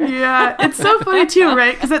it's there. Yeah, it's so funny too,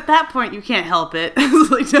 right? Because at that point you can't help it.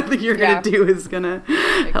 It's like nothing you're gonna do is gonna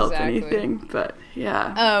help anything. But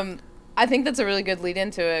yeah. I think that's a really good lead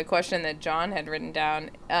into a question that John had written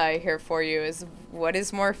down here for you is what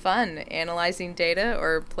is more fun, analyzing data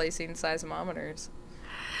or placing seismometers?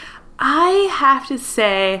 I have to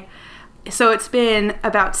say, so it's been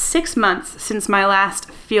about 6 months since my last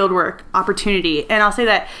fieldwork opportunity. And I'll say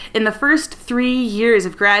that in the first 3 years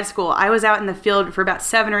of grad school, I was out in the field for about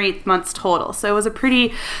 7 or 8 months total. So it was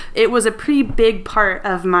a pretty big part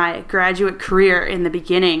of my graduate career in the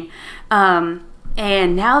beginning.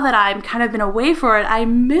 And now that I've kind of been away for it, I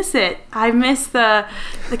miss it. I miss the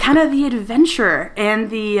kind of the adventure and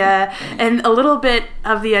the and a little bit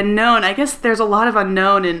of the unknown. I guess there's a lot of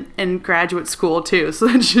unknown in graduate school too, so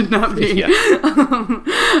that should not be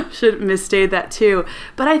should misstate that too.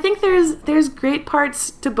 But I think there's great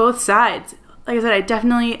parts to both sides. Like I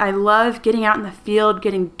said, I love getting out in the field,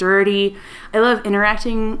 getting dirty. I love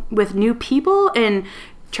interacting with new people and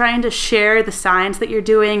trying to share the science that you're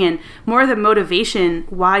doing and more of the motivation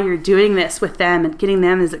why you're doing this with them and getting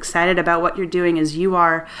them as excited about what you're doing as you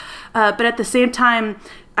are. But at the same time,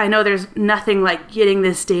 I know there's nothing like getting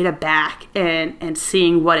this data back and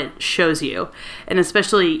seeing what it shows you. And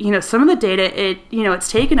especially, some of the data, it's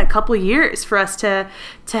taken a couple years for us to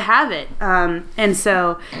have it. And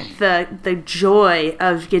so the joy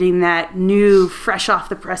of getting that new, fresh off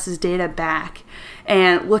the presses data back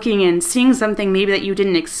and looking and seeing something maybe that you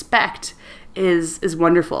didn't expect is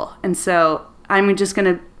wonderful. And so I'm just going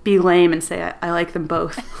to be lame and say I like them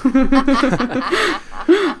both.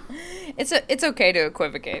 It's okay to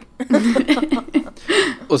equivocate.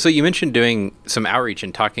 Well, so you mentioned doing some outreach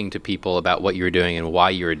and talking to people about what you were doing and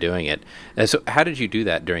why you were doing it. So how did you do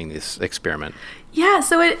that during this experiment? Yeah,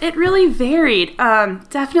 so it really varied.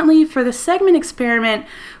 Definitely for the segment experiment,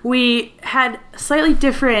 we had slightly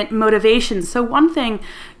different motivations. So one thing,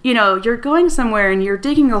 you're going somewhere and you're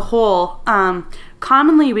digging a hole.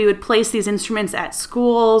 Commonly, we would place these instruments at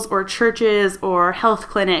schools or churches or health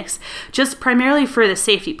clinics, just primarily for the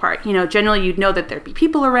safety part. Generally you'd know that there'd be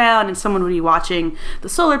people around and someone would be watching the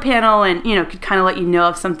solar panel and, could kind of let you know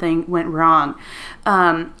if something went wrong.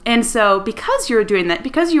 And so because you were doing that,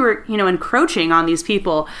 because you were, encroaching on these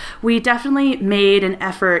people, we definitely made an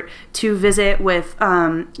effort to visit with,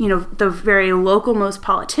 the very local most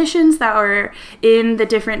politicians that were in the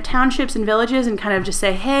different townships and villages and kind of just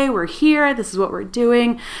say, hey, we're here. This is what we're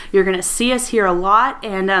doing. You're going to see us here a lot.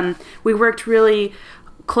 And we worked really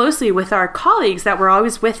closely with our colleagues that were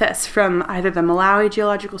always with us from either the Malawi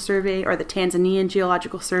Geological Survey or the Tanzanian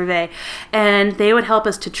Geological Survey, and they would help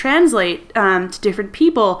us to translate to different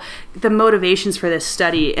people the motivations for this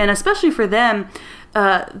study. And especially for them,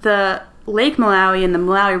 the Lake Malawi and the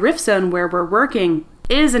Malawi Rift Zone where we're working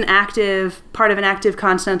is part of an active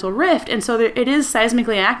continental rift, and so it is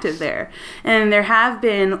seismically active there. And there have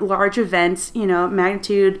been large events,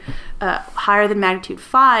 magnitude higher than magnitude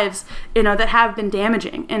 5s, that have been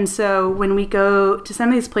damaging. And so when we go to some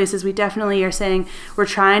of these places, we definitely are saying we're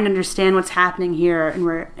trying to understand what's happening here, and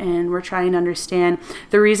we're trying to understand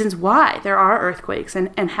the reasons why there are earthquakes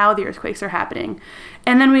and how the earthquakes are happening.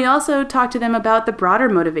 And then we also talked to them about the broader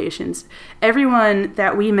motivations. Everyone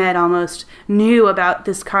that we met almost knew about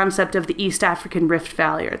this concept of the East African Rift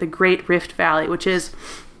Valley, or the Great Rift Valley, which is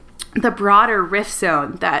the broader rift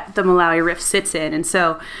zone that the Malawi Rift sits in. And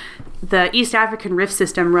so the East African Rift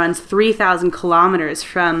System runs 3,000 kilometers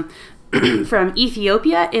from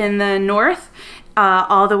Ethiopia in the north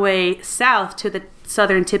all the way south to the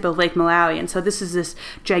southern tip of Lake Malawi. And so this is this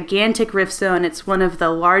gigantic rift zone. It's one of the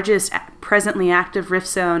largest presently active rift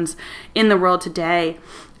zones in the world today.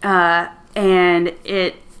 And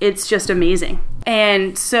it's just amazing.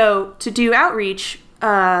 And so to do outreach,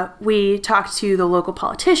 we talked to the local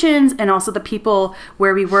politicians and also the people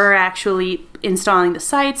where we were actually installing the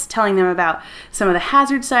sites, telling them about some of the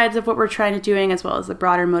hazard sides of what we're trying to doing, as well as the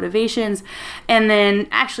broader motivations. And then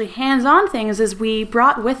actually hands-on things is we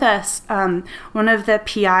brought with us, one of the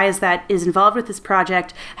PIs that is involved with this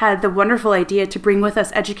project had the wonderful idea to bring with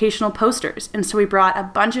us educational posters. And so we brought a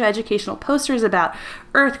bunch of educational posters about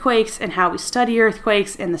earthquakes and how we study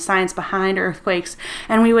earthquakes and the science behind earthquakes.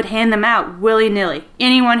 And we would hand them out willy-nilly.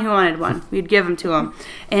 Anyone who wanted one, we'd give them to them.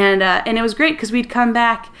 And it was great because we'd come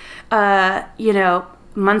back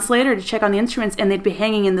months later to check on the instruments, and they'd be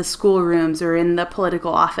hanging in the schoolrooms or in the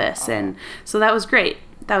political office. And so that was great.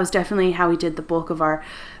 That was definitely how we did the bulk of our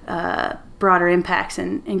broader impacts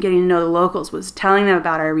and getting to know the locals, was telling them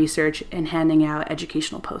about our research and handing out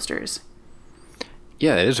educational posters.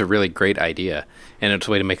 Yeah, it is a really great idea, and it's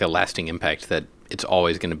a way to make a lasting impact that it's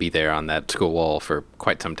always going to be there on that school wall for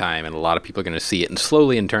quite some time, and a lot of people are going to see it and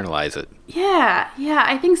slowly internalize it. Yeah,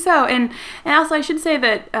 I think so. And also I should say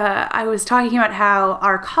that I was talking about how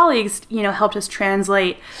our colleagues, helped us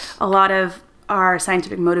translate a lot of our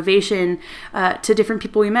scientific motivation to different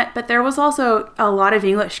people we met, but there was also a lot of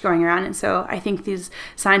English going around, and so I think these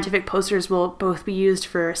scientific posters will both be used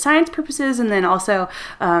for science purposes and then also,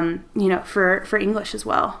 for English as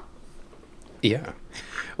well. Yeah.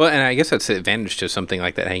 Well, and I guess that's the advantage to something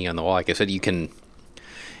like that hanging on the wall. Like I said,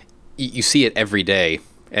 you see it every day.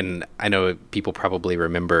 And I know people probably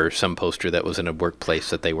remember some poster that was in a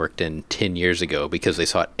workplace that they worked in 10 years ago because they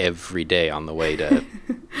saw it every day on the way to,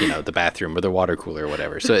 the bathroom or the water cooler or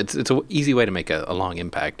whatever. So it's an easy way to make a long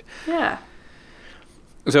impact. Yeah.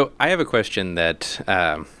 So I have a question that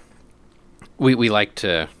we like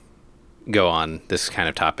to go on this kind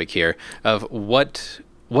of topic here of what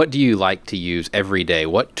do you like to use every day?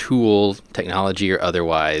 What tool, technology or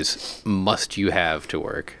otherwise, must you have to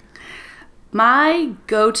work? My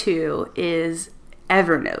go-to is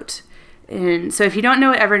Evernote. And so if you don't know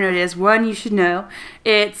what Evernote is, one, you should know.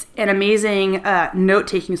 It's an amazing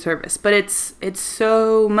note-taking service, but it's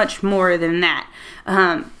so much more than that.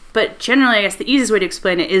 But generally, I guess the easiest way to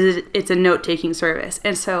explain it is it's a note-taking service.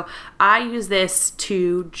 And so I use this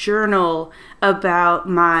to journal about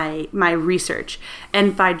my research.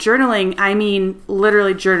 And by journaling, I mean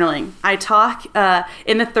literally journaling. I talk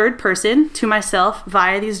in the third person to myself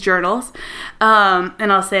via these journals.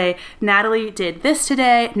 And I'll say, Natalie did this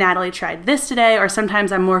today, Natalie tried this today, or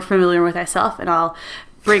sometimes I'm more familiar with myself and I'll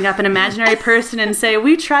bring up an imaginary person and say,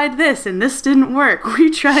 we tried this and this didn't work.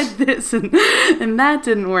 We tried this and that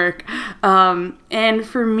didn't work. And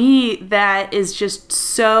for me, that is just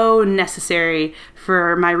so necessary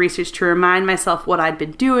for my research to remind myself what I'd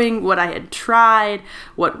been doing, what I had tried,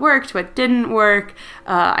 what worked, what didn't work.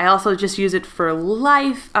 I also just use it for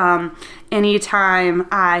life. Anytime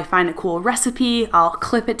I find a cool recipe, I'll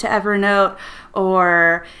clip it to Evernote.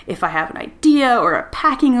 Or if I have an idea or a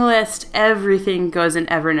packing list, everything goes in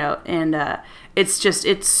Evernote. And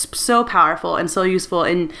it's so powerful and so useful.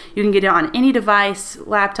 And you can get it on any device,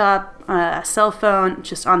 laptop, cell phone,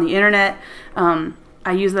 just on the internet.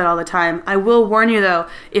 I use that all the time. I will warn you, though,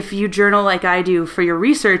 if you journal like I do for your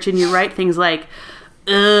research and you write things like,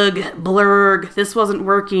 ugh, blurg, this wasn't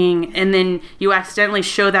working, and then you accidentally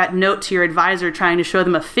show that note to your advisor trying to show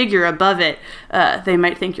them a figure above it, they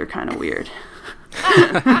might think you're kind of weird.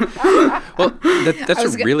 Well,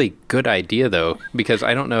 that's a really good idea, though, because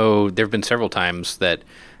I don't know, there have been several times that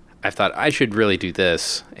I've thought I should really do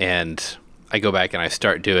this, and I go back and I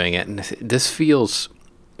start doing it, and this feels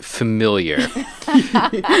familiar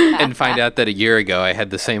and find out that a year ago I had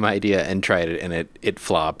the same idea and tried it and it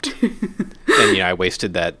flopped. And I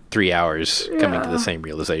wasted that 3 hours coming to the same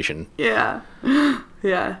realization. Yeah.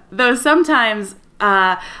 Though sometimes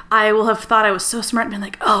I will have thought I was so smart and been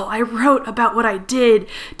like, oh, I wrote about what I did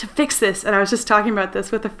to fix this. And I was just talking about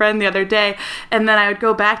this with a friend the other day. And then I would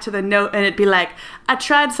go back to the note and it'd be like, I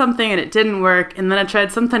tried something and it didn't work. And then I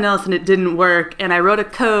tried something else and it didn't work. And I wrote a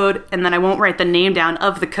code and then I won't write the name down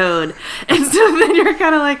of the code. And so then you're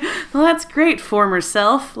kind of like, well, that's great, former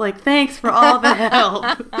self. Like, thanks for all the help.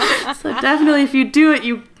 So definitely if you do it,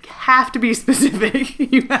 you have to be specific.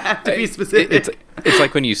 You have to be specific. It's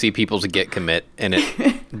like when you see people's Git commit and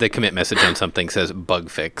the commit message on something says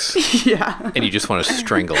bug fix. Yeah. And you just want to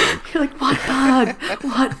strangle them. You're like, what bug?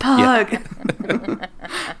 What bug?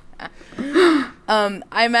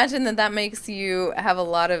 I imagine that makes you have a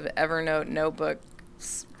lot of Evernote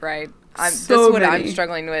notebooks, right? That's what I'm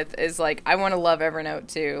struggling with is like, I want to love Evernote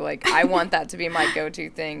too. Like, I want that to be my go-to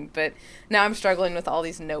thing. But now I'm struggling with all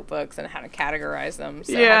these notebooks and how to categorize them.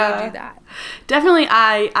 So how do you do that? Definitely,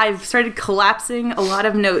 I've started collapsing a lot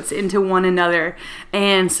of notes into one another.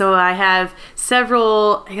 And so I have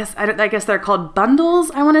several, I guess they're called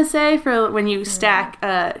bundles, I want to say, for when you stack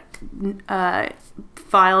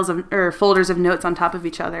files or folders of notes on top of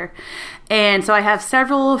each other. And so I have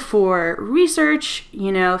several for research,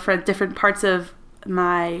 for different parts of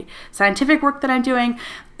my scientific work that I'm doing.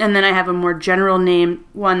 And then I have a more general name,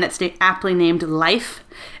 one that's aptly named Life.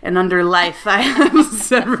 And under Life, I have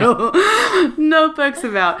several notebooks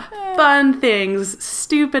about fun things,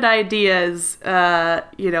 stupid ideas,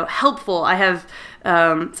 helpful. I have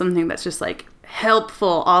something that's just like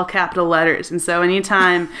helpful, all capital letters. And so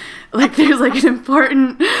anytime there's an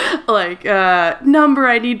important number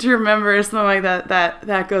I need to remember or something like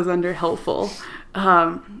that goes under helpful.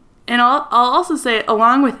 And I'll also say,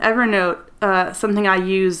 along with Evernote, something I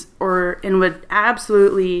use and would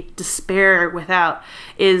absolutely despair without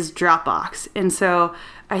is Dropbox. And so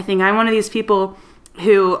I think I'm one of these people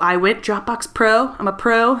who I went Dropbox Pro. I'm a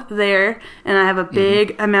pro there, and I have a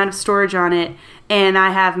big amount of storage on it, and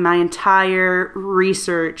I have my entire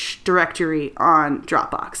research directory on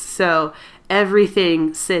Dropbox. So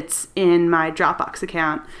everything sits in my Dropbox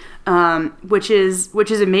account, which is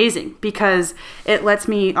amazing because it lets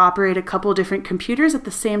me operate a couple different computers at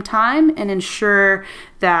the same time and ensure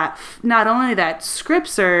that not only that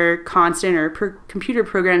scripts are constant or computer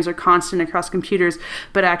programs are constant across computers,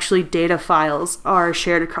 but actually data files are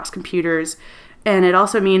shared across computers. And it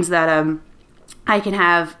also means that I can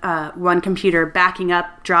have one computer backing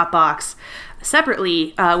up Dropbox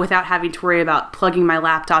separately without having to worry about plugging my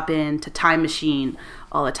laptop into Time Machine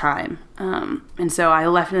all the time. And so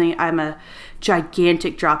I'm a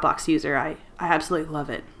gigantic Dropbox user. I absolutely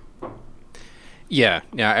love it. Yeah,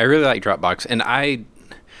 I really like Dropbox, and I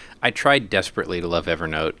tried desperately to love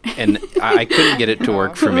Evernote, and I couldn't get it to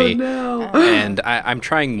work for me. No. And I'm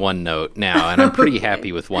trying OneNote now, and I'm pretty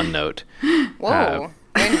happy with OneNote. Whoa,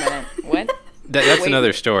 wait a minute, what? That's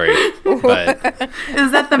another story. But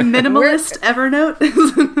is that the minimalist Evernote?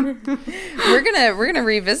 we're gonna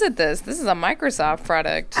revisit this. This is a Microsoft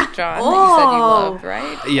product, John. That you said you loved,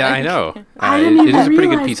 right? yeah, I know. I didn't it is a pretty good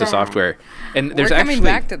realize piece of that. software. And there's We're coming actually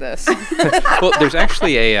back to this. well, there's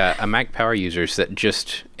actually a Mac Power Users that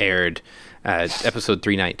just aired episode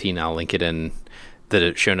 319. I'll link it in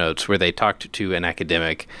the show notes, where they talked to an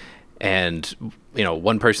academic, and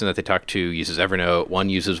one person that they talked to uses Evernote, one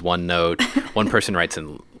uses OneNote, one person writes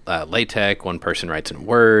in LaTeX, one person writes in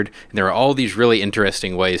Word, and there are all these really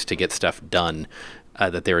interesting ways to get stuff done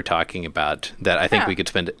that they were talking about that I think we could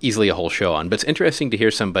spend easily a whole show on. But it's interesting to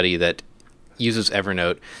hear somebody that uses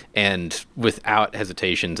Evernote and without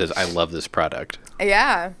hesitation says, I love this product.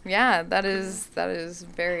 Yeah, that is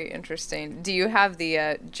very interesting. Do you have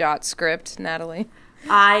the Jot script, Natalie?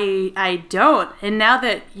 I don't. And now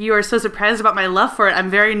that you are so surprised about my love for it, I'm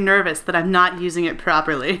very nervous that I'm not using it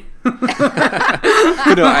properly.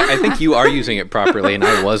 I think you are using it properly, and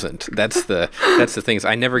I wasn't. That's the thing.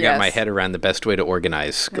 I never got my head around the best way to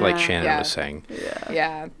organize, like Shannon was saying.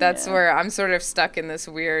 Yeah, that's where I'm sort of stuck in this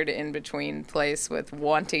weird in-between place with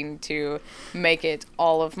wanting to make it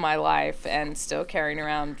all of my life and still carrying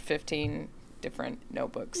around 15 different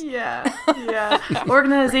notebooks. Yeah.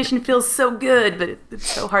 Organization feels so good, but it's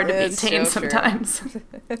so hard to maintain so sometimes.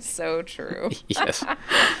 It's so true. Yes.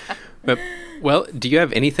 Well, do you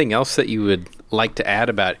have anything else that you would like to add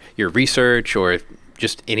about your research or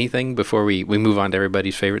just anything before we move on to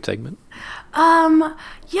everybody's favorite segment?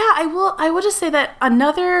 I will just say that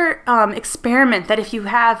another experiment that if you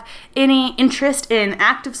have any interest in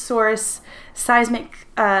active source seismic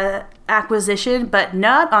acquisition, but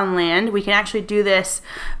not on land, we can actually do this,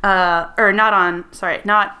 not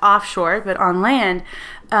offshore, but on land,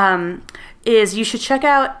 is you should check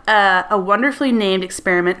out a wonderfully named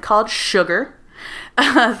experiment called SUGAR.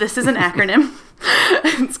 This is an acronym.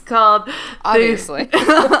 It's called obviously.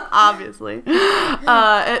 Obviously.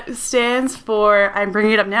 It stands for, I'm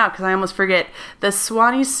bringing it up now because I almost forget, the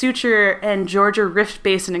Swanee Suture and Georgia Rift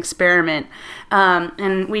Basin Experiment.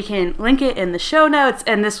 And we can link it in the show notes.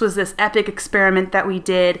 And this was this epic experiment that we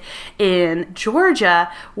did in Georgia,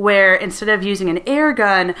 where instead of using an air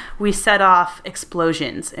gun, we set off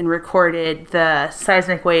explosions and recorded the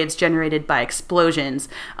seismic waves generated by explosions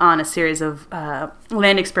on a series of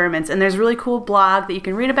land experiments. And there's a really cool blog that you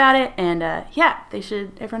can read about it. And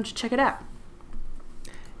everyone should check it out.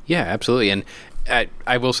 Yeah, absolutely. And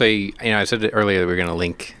I will say, I said it earlier that we are going to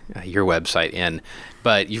link your website in,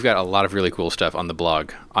 but you've got a lot of really cool stuff on the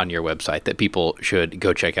blog on your website that people should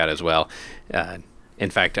go check out as well. In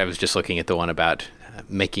fact, I was just looking at the one about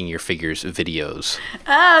making your figures videos.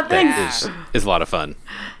 Thanks. That is a lot of fun.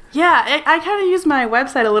 Yeah, I kind of use my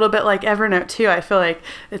website a little bit like Evernote too. I feel like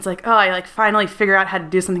it's like, I finally figure out how to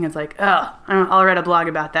do something. It's like, I'll write a blog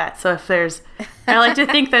about that. So I like to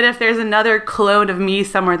think that if there's another clone of me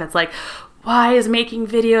somewhere that's like, why is making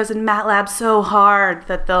videos in MATLAB so hard,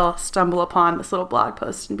 that they'll stumble upon this little blog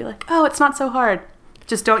post and be like, it's not so hard.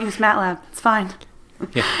 Just don't use MATLAB. It's fine.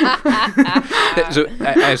 Yeah. So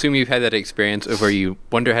I assume you've had that experience of where you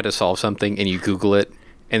wonder how to solve something and you Google it,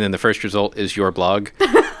 and then the first result is your blog.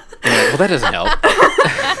 And you're like, that doesn't help.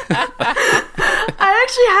 I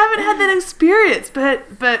actually haven't had that experience,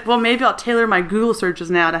 but maybe I'll tailor my Google searches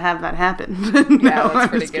now to have that happen. That's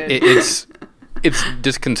pretty good. It's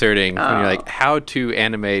disconcerting when you're like, how to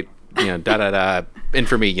animate, and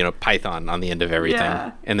for me, Python on the end of everything.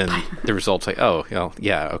 Yeah. And then the result's like,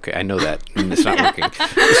 okay, I know that. And it's not working.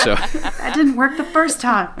 So that didn't work the first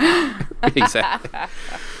time. Exactly.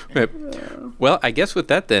 Well, I guess with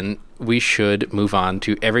that then, we should move on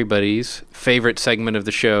to everybody's favorite segment of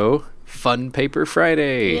the show, Fun Paper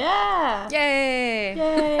Friday. Yeah. Yay!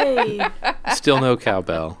 Yay. Still no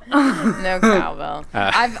cowbell. No cowbell.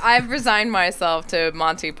 I've resigned myself to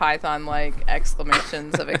Monty Python like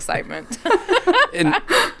exclamations of excitement. And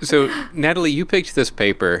so, Natalie, you picked this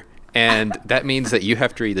paper, and that means that you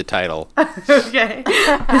have to read the title Okay.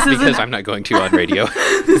 because I'm not going to on radio.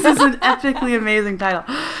 This is an epically amazing title.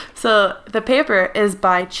 So the paper is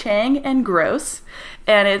by Chang and Gross,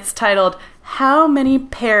 and it's titled, "How many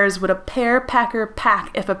pears would a pear packer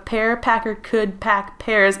pack if a pear packer could pack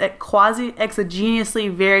pears at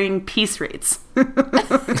quasi-exogenously varying piece rates?"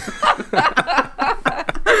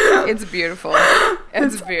 It's beautiful.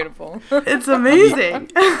 It's beautiful. It's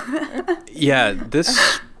amazing. Yeah,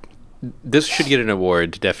 this should get an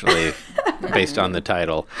award, definitely, based on the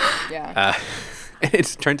title. Yeah.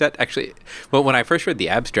 It turns out, actually, well, when I first read the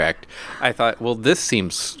abstract, I thought, well, this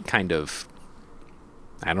seems kind of,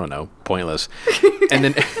 I don't know, pointless. And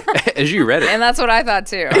then as you read it, And that's what I thought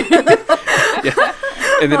too. yeah,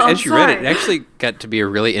 and then Oh, as you read it, sorry. it actually got to be a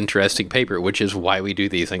really interesting paper, which is why we do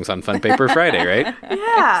these things on Fun Paper Friday, right?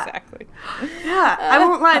 Yeah. Exactly. Yeah, I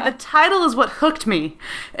won't lie. The title is what hooked me,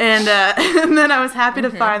 and and then I was happy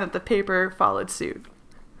to find that the paper followed suit.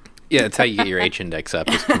 Yeah, it's how you get your H-index up,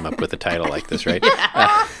 is come up with a title like this, right? So,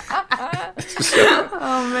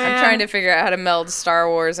 Oh man, I'm trying to figure out how to meld Star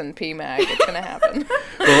Wars and PMAG. It's gonna happen.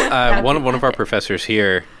 well, one of our professors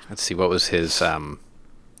here, let's see, what was his,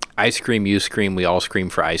 I scream, you scream, we all scream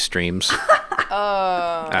for ice streams.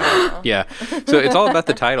 Yeah, so it's all about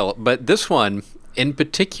the title, but this one in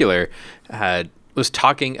particular was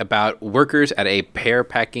talking about workers at a pear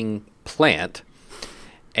packing plant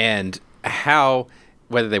and how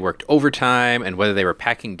whether they worked overtime and whether they were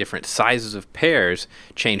packing different sizes of pears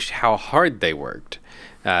changed how hard they worked,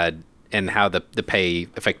 and how the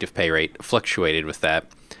effective pay rate fluctuated with that.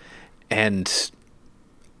 And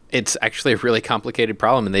it's actually a really complicated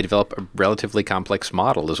problem, and they develop a relatively complex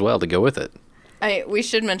model as well to go with it. We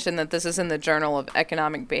should mention that this is in the Journal of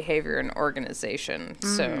Economic Behavior and Organization.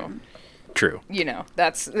 So, True. you know,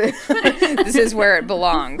 that's this is where it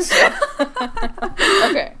belongs. So.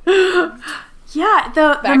 Okay. Yeah,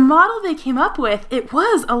 the Back- model they came up with, it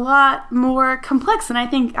was a lot more complex than I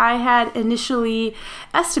think I had initially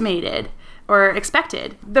estimated or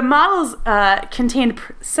expected. The models contained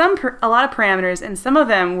a lot of parameters, and some of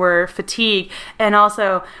them were fatigue and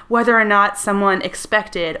also whether or not someone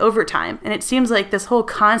expected overtime. And it seems like this whole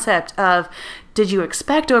concept of did you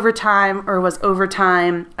expect overtime or was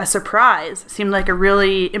overtime a surprise seemed like a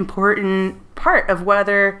really important part of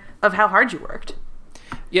how hard you worked.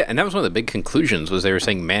 Yeah, and that was one of the big conclusions, was they were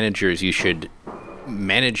saying managers, you should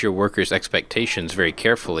manage your workers' expectations very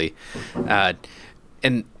carefully.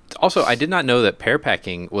 And also, I did not know that pear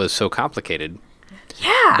packing was so complicated.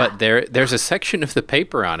 Yeah. But there's a section of the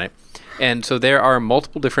paper on it. And so there are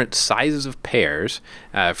multiple different sizes of pears,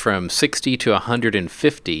 from 60 to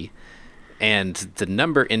 150. And the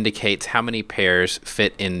number indicates how many pears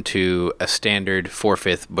fit into a standard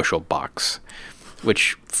 4/5 bushel box,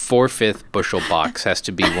 which 4/5 bushel box has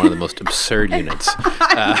to be one of the most absurd units.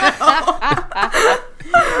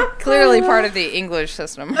 Clearly part of the English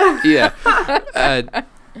system. Yeah.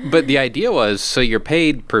 But the idea was, so you're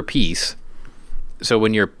paid per piece. So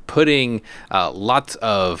when you're putting lots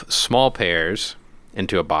of small pears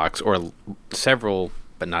into a box, or several,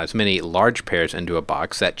 but not as many, large pears into a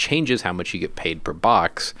box, that changes how much you get paid per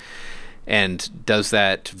box. And does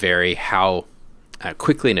that vary how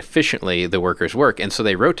quickly and efficiently the workers work? And so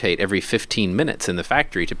they rotate every 15 minutes in the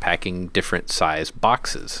factory to packing different size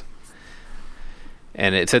boxes.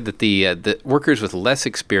 And it said that the workers with less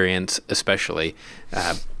experience, especially,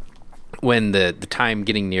 when the time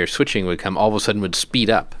getting near switching would come, all of a sudden would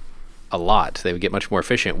speed up a lot. They would get much more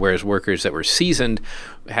efficient, whereas workers that were seasoned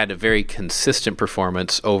had a very consistent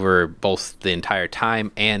performance over both the entire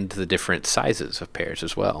time and the different sizes of pears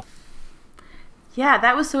as well. Yeah,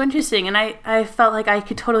 that was so interesting, and I felt like I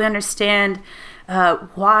could totally understand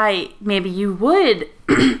why maybe you would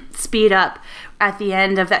speed up at the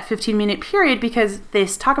end of that 15-minute period, because they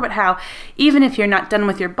talk about how even if you're not done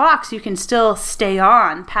with your box, you can still stay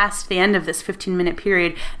on past the end of this 15-minute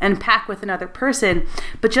period and pack with another person.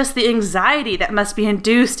 But just the anxiety that must be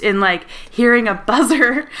induced in like hearing a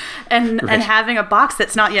buzzer and having a box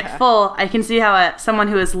that's not yet full, I can see how someone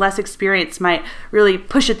who is less experienced might really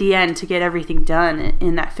push at the end to get everything done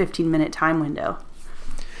in that 15-minute time window.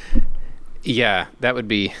 Yeah, that would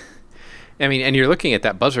be... I mean, and you're looking at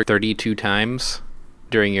that buzzer 32 times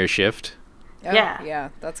during your shift. Oh, Yeah. Yeah,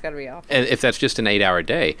 that's got to be awful. And if that's just an 8-hour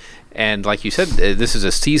day. And like you said, this is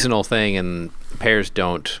a seasonal thing, and pears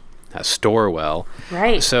don't store well.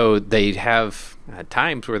 Right. So they have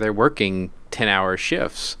times where they're working 10-hour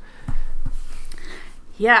shifts.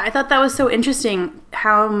 Yeah, I thought that was so interesting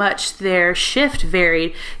how much their shift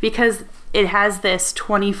varied, because it has this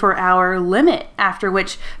 24-hour limit after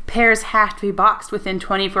which pairs have to be boxed within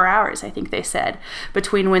 24 hours, I think they said,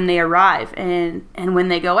 between when they arrive and when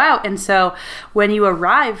they go out. And so when you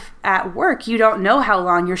arrive at work, you don't know how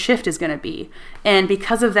long your shift is going to be. And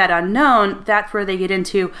because of that unknown, that's where they get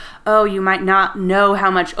into, oh, you might not know how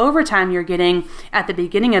much overtime you're getting at the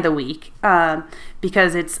beginning of the week,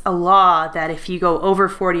 because it's a law that if you go over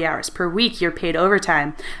 40 hours per week, you're paid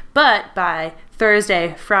overtime. But by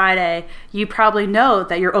Thursday, Friday, you probably know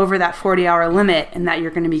that you're over that 40-hour limit and that you're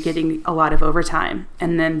going to be getting a lot of overtime.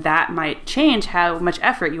 And then that might change how much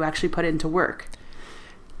effort you actually put into work.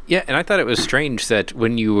 Yeah, and I thought it was strange that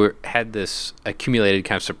when had this accumulated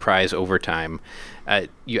kind of surprise overtime,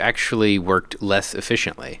 you actually worked less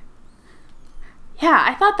efficiently. Yeah,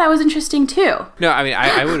 I thought that was interesting too. No, I mean,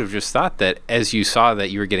 I would have just thought that as you saw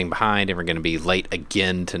that you were getting behind and were going to be late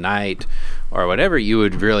again tonight or whatever, you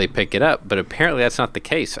would really pick it up. But apparently that's not the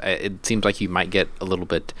case. It seems like you might get a little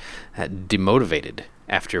bit demotivated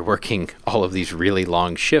after working all of these really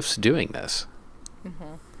long shifts doing this.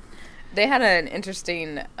 Mm-hmm. They had an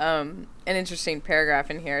interesting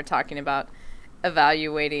paragraph in here talking about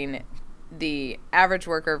evaluating the average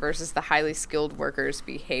worker versus the highly skilled worker's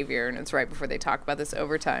behavior, and it's right before they talk about this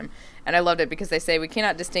overtime. And I loved it because they say we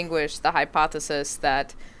cannot distinguish the hypothesis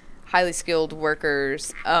that highly skilled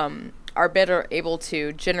workers are better able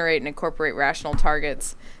to generate and incorporate rational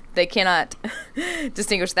targets. They cannot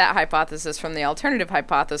distinguish that hypothesis from the alternative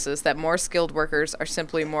hypothesis that more skilled workers are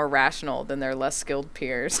simply more rational than their less skilled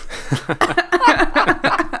peers.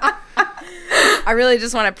 I really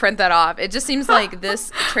just want to print that off. It just seems like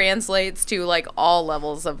this translates to like all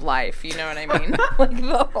levels of life. You know what I mean? Like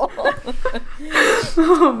the whole.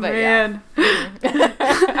 Oh, but man. Yeah.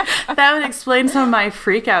 That would explain some of my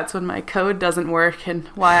freakouts when my code doesn't work and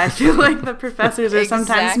why I feel like the professors are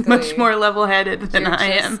sometimes much more level-headed than I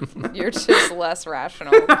am. You're just less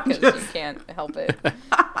rational because you can't help it.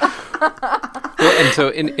 Well, and so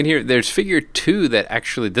in here, there's figure 2 that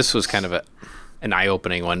actually this was kind of an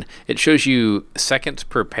eye-opening one. It shows you seconds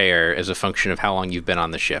per pair as a function of how long you've been on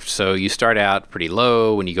the shift. So you start out pretty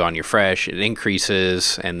low when you go on your fresh, it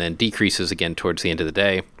increases and then decreases again towards the end of the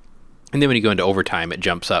day. And then when you go into overtime, it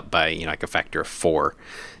jumps up by like a factor of 4.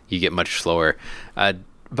 You get much slower.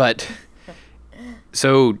 But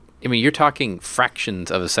so, I mean, you're talking fractions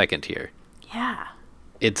of a second here. Yeah.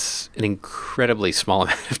 It's an incredibly small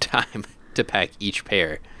amount of time to pack each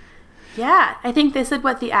pair. Yeah. I think they said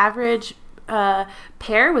what the average packing a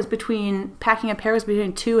pair was between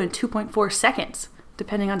 2 and 2.4 seconds,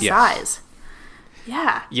 depending on size.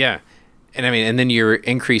 Yeah. Yeah. And I mean, and then you're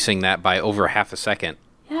increasing that by over half a second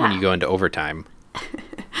when you go into overtime.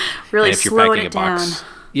 Really and if you're slowing packing it down.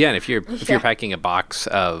 Yeah, and if you're packing a box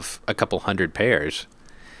of a couple hundred pairs,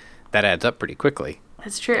 that adds up pretty quickly.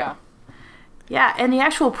 That's true. Yeah, and the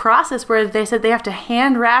actual process where they said they have to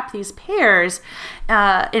hand wrap these pairs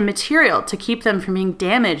in material to keep them from being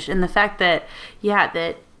damaged, and the fact that,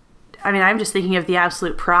 I'm just thinking of the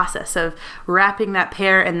absolute process of wrapping that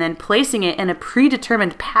pair and then placing it in a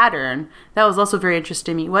predetermined pattern. That was also very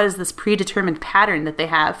interesting to me. What is this predetermined pattern that they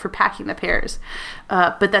have for packing the pairs?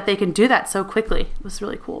 But that they can do that so quickly was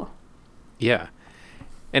really cool. Yeah.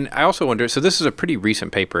 And I also wonder, so this is a pretty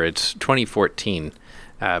recent paper. It's 2014.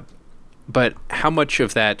 But how much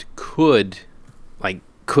of that could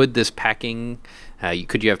this packing,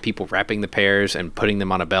 could you have people wrapping the pairs and putting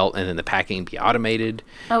them on a belt and then the packing be automated?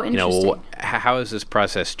 Oh, interesting. How has this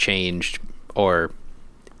process changed, or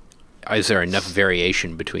is there enough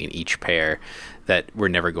variation between each pair that we're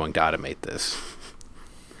never going to automate this?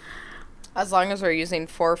 As long as we're using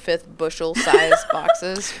 4/5 bushel size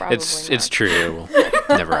boxes, probably it's true.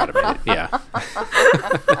 We'll never automate it. Yeah.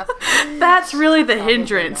 That's really the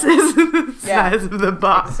hindrance, is the size of the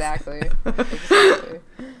box. Exactly.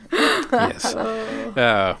 Yes.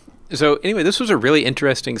 So anyway, this was a really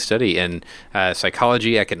interesting study in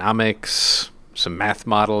psychology, economics, some math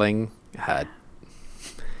modeling. A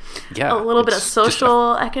little bit of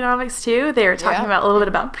social economics too. They were talking about a little bit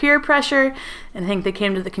about peer pressure, and I think they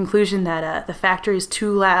came to the conclusion that the factory is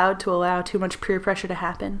too loud to allow too much peer pressure to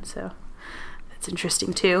happen. So that's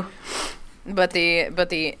interesting too. But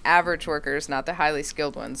the average workers, not the highly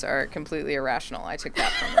skilled ones, are completely irrational. I took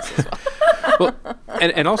that from this as well. Well,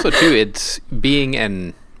 and also too, it's being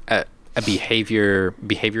a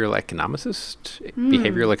behavioral economist.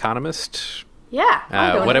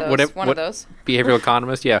 Yeah, one of those. Behavioral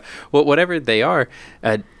economist, yeah. Well, whatever they are,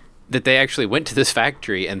 that they actually went to this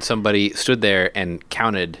factory and somebody stood there and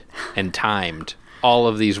counted and timed all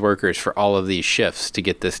of these workers for all of these shifts to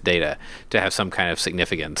get this data to have some kind of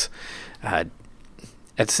significance.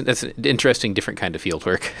 That's an interesting, different kind of field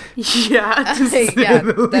work. Yeah,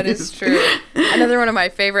 that is true. Another one of my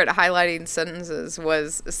favorite highlighting sentences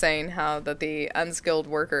was saying how that the unskilled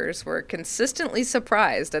workers were consistently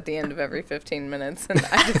surprised at the end of every 15 minutes. And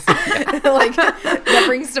I just, like, that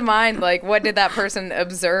brings to mind, like, what did that person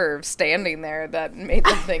observe standing there that made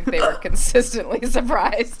them think they were consistently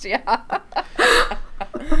surprised? Yeah.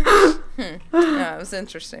 Yeah, it was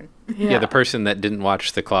interesting. Yeah, the person that didn't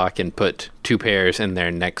watch the clock and put 2 pairs in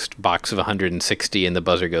their next box of 160 and the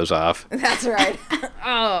buzzer goes off. That's right.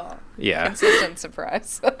 Oh, yeah. Consistent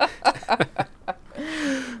surprise.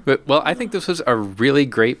 But, well, I think this was a really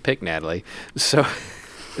great pick, Natalie. So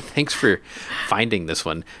thanks for finding this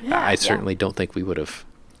one. I certainly don't think we would have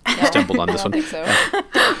stumbled on this one. I don't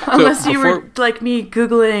think so. Unless you were like me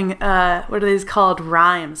Googling, what are these called?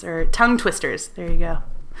 Rhymes or tongue twisters. There you go.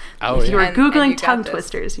 Oh, if you were And Googling you got tongue this.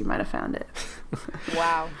 twisters, you might have found it.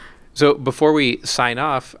 Wow. So before we sign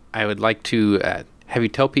off, I would like to have you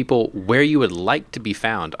tell people where you would like to be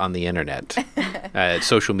found on the internet,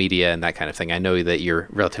 social media and that kind of thing. I know that you're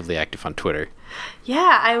relatively active on Twitter.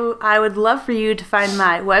 Yeah, I would love for you to find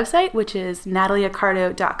my website, which is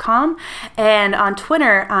natalieaccardo.com. And on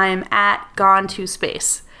Twitter, I'm at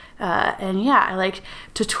GoneToSpace. And yeah, I like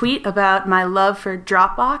to tweet about my love for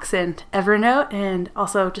Dropbox and Evernote and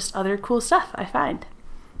also just other cool stuff I find.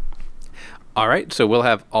 All right, so we'll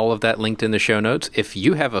have all of that linked in the show notes. If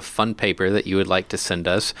you have a fun paper that you would like to send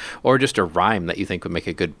us, or just a rhyme that you think would make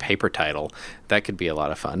a good paper title, that could be a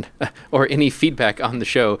lot of fun. Or any feedback on the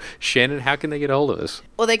show, Shannon, how can they get a hold of us?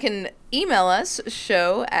 Well, they can email us,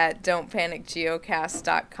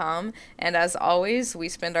 show@don'tpanicgeocast.com. And as always, we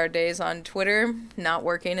spend our days on Twitter, not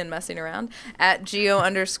working and messing around, at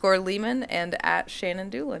 @Geo_Lehman and at Shannon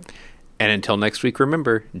Doolin. And until next week,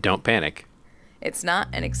 remember, don't panic. It's not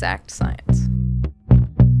an exact science.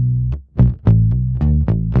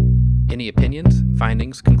 Any opinions,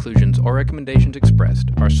 findings, conclusions, or recommendations expressed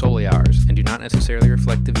are solely ours and do not necessarily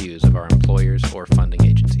reflect the views of our employers or funding agencies.